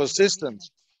social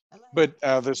assistance. But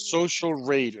the social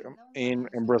rate in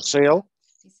Brazil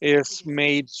is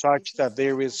made such that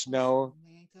there is no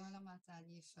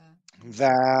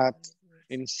that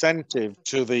incentive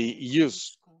to the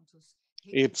use.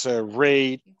 It's a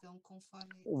rate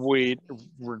with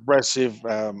regressive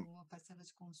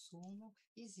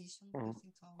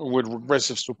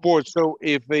support. So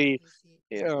if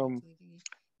um,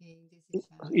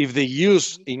 the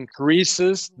use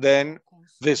increases, then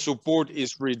the support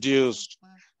is reduced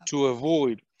to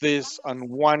avoid this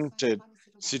unwanted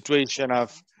situation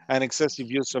of an excessive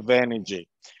use of energy.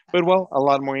 But well, a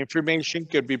lot more information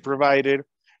could be provided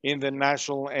in the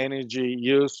national energy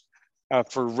use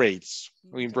for rates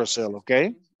in Brazil,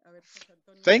 okay?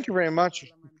 Thank you very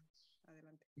much,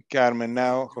 Carmen.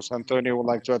 Now, Jose Antonio would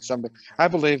like to add something. I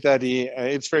believe that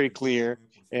it's very clear,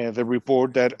 the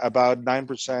report, that about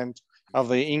 9% of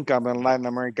the income in Latin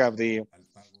America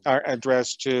are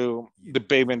addressed to the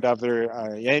payment of their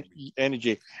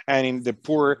energy, and in the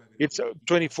poor it's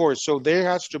 24. So there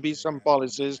has to be some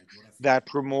policies that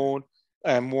promote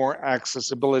more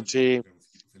accessibility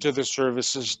to the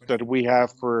services that we have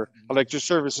for electric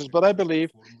services. But I believe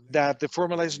that the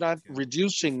formula is not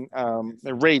reducing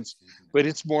the rates, but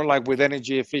it's more like with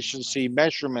energy efficiency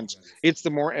measurements. It's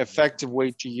the more effective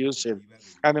way to use it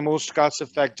and the most cost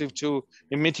effective to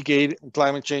mitigate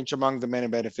climate change, among the many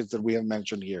benefits that we have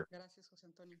mentioned here.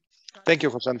 Thank you,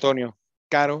 Jose Antonio.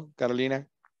 Carolina?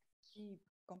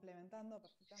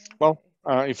 Well,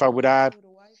 if I would add,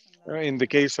 in the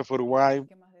case of Uruguay,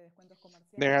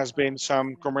 there has been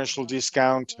some commercial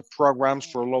discount programs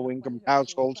for low-income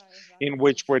households, in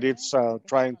which what it's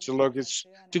trying to look is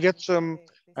to get some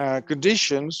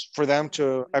conditions for them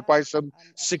to acquire some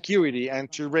security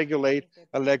and to regulate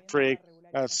electric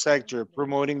sector,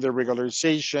 promoting the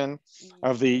regularization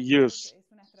of the use.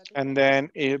 And then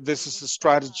this is a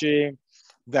strategy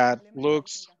that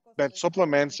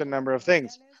supplements a number of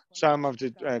things. Some of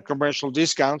the commercial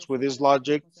discounts with this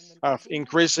logic of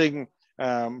increasing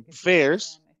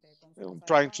fares,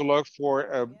 trying to look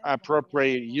for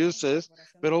appropriate uses,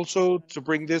 but also to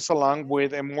bring this along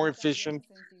with a more efficient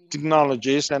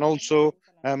technologies, and also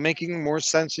making more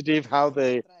sensitive how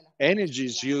the energy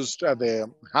is used at the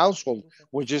household,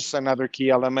 which is another key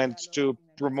element to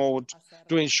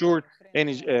ensure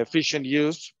energy efficient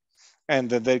use, and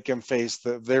that they can face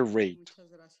their rate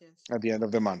at the end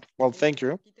of the month. Well, thank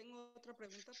you.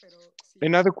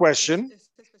 Another question.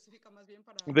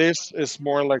 This is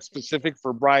more like specific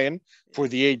for Brian, for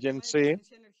the agency.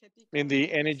 In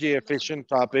the energy efficient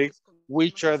topic,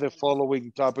 which are the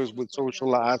following topics with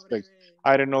social aspects?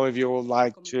 I don't know if you would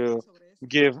like to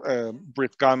give a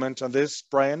brief comment on this,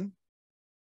 Brian.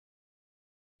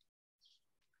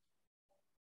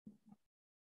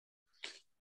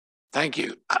 Thank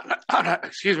you. Anna,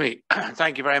 excuse me.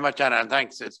 Thank you very much, Anna, and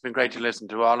thanks. It's been great to listen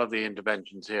to all of the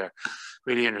interventions here.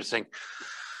 Really interesting.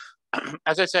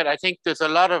 As I said, I think there's a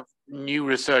lot of new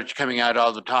research coming out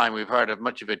all the time. We've heard of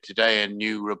much of it today, and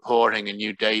new reporting and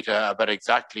new data about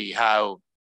exactly how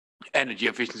energy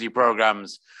efficiency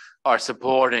programs are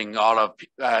supporting all of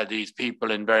these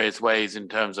people in various ways, in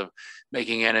terms of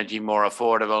making energy more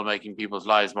affordable, making people's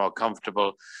lives more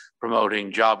comfortable,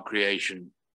 promoting job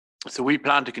creation. So we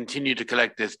plan to continue to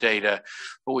collect this data,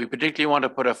 but we particularly want to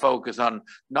put a focus on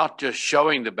not just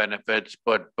showing the benefits,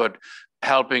 but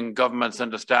helping governments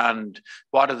understand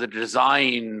what are the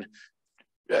design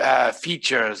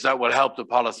features that will help the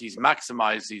policies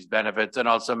maximize these benefits, and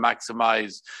also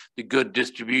maximize the good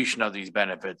distribution of these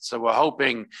benefits. So we're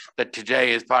hoping that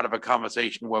today is part of a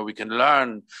conversation where we can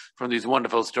learn from these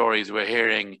wonderful stories we're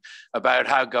hearing about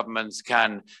how governments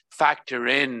can factor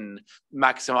in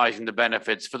maximizing the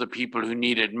benefits for the people who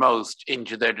need it most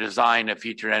into their design of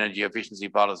future energy efficiency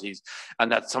policies.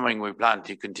 And that's something we plan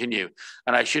to continue.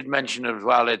 And I should mention as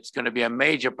well, it's going to be a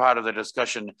major part of the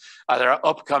discussion at our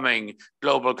upcoming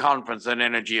global conference on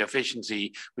energy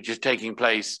efficiency, which is taking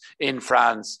place in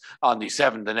France on the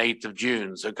 7th and 8th of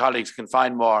June. So colleagues can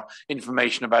find more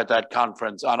information about that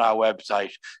conference on our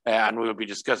website, and we'll be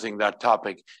discussing that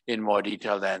topic in more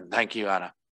detail then. Thank you,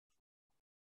 Anna.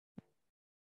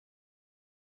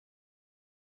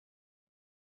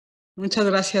 Muchas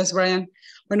gracias, Brian.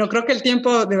 Bueno, creo que el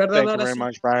tiempo de verdad. Thank you very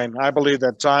much, Brian. I believe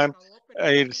that time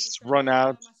is run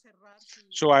out,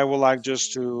 so I would like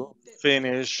just to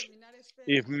finish.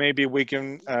 If maybe we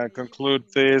can conclude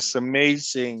this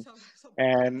amazing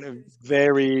and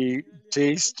very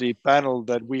tasty panel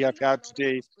that we have had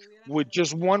today with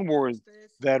just one word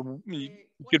that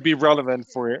could be relevant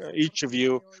for each of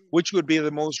you, which would be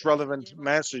the most relevant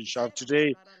message of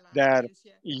today that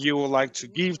you would like to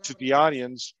give to the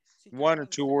audience? 1 or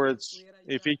 2 words,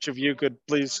 if each of you could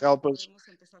please help us.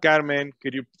 Carmen,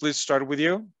 could you please start with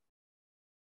you?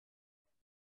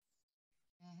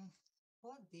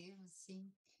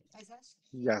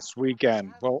 Yes, we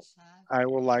can. Well, I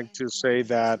would like to say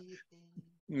that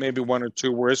maybe 1 or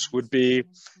 2 words would be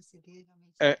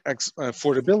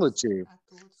affordability,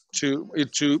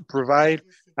 to provide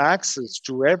access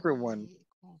to everyone,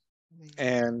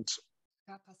 and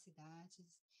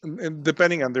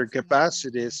depending on their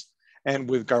capacities and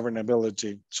with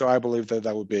governability. So I believe that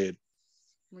that would be it.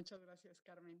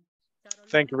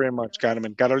 Thank you very much,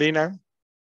 Carmen. Carolina?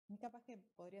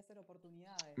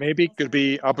 Maybe it could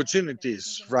be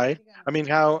opportunities, right? I mean,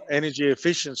 how energy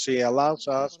efficiency allows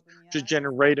us to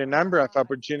generate a number of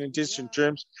opportunities in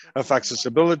terms of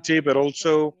accessibility, but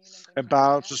also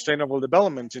about sustainable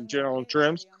development in general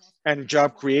terms and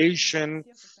job creation.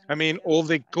 I mean, all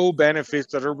the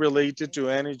co-benefits that are related to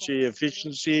energy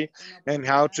efficiency and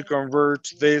how to convert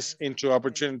this into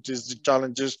opportunities, the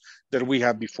challenges that we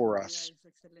have before us.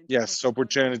 Yes,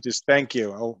 opportunities. Thank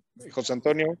you. Oh, Jose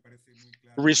Antonio?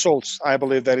 Results. I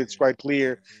believe that it's quite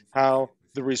clear how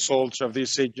the results of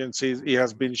these agencies, it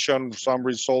has been shown some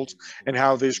results and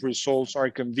how these results are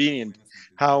convenient,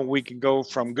 how we can go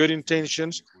from good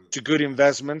intentions to good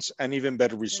investments and even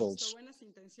better results.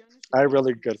 I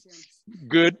really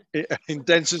good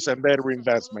intentions and better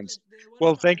investments.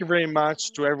 Well, thank you very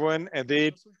much to everyone.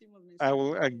 Edith, I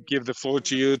will give the floor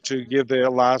to you to give the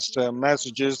last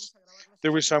messages.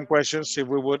 There were some questions if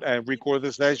we would record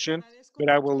the session, but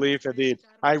I will leave Edith.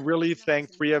 I really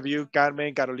thank 3 of you,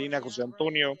 Carmen, Carolina, Jose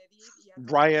Antonio,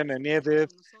 Brian, and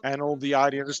Edith, and all the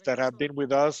audience that have been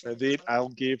with us. Edith, I'll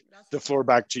give the floor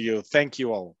back to you. Thank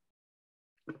you all.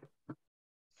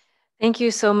 Thank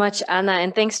you so much, Ana,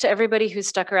 and thanks to everybody who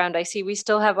stuck around. I see we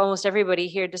still have almost everybody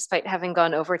here despite having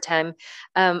gone over time.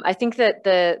 I think that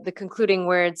the concluding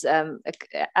words,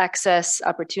 access,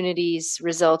 opportunities,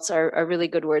 results are really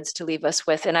good words to leave us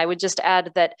with. And I would just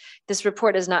add that this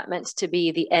report is not meant to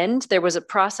be the end. There was a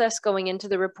process going into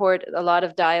the report, a lot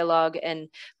of dialogue, and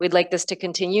we'd like this to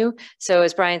continue. So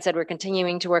as Brian said, we're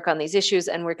continuing to work on these issues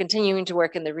and we're continuing to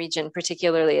work in the region,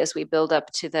 particularly as we build up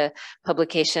to the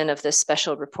publication of this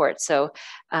special report. So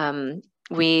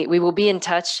we will be in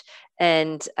touch,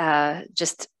 and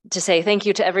just to say thank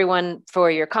you to everyone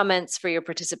for your comments, for your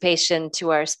participation,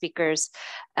 to our speakers,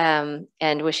 and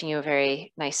wishing you a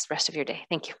very nice rest of your day.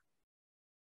 Thank you.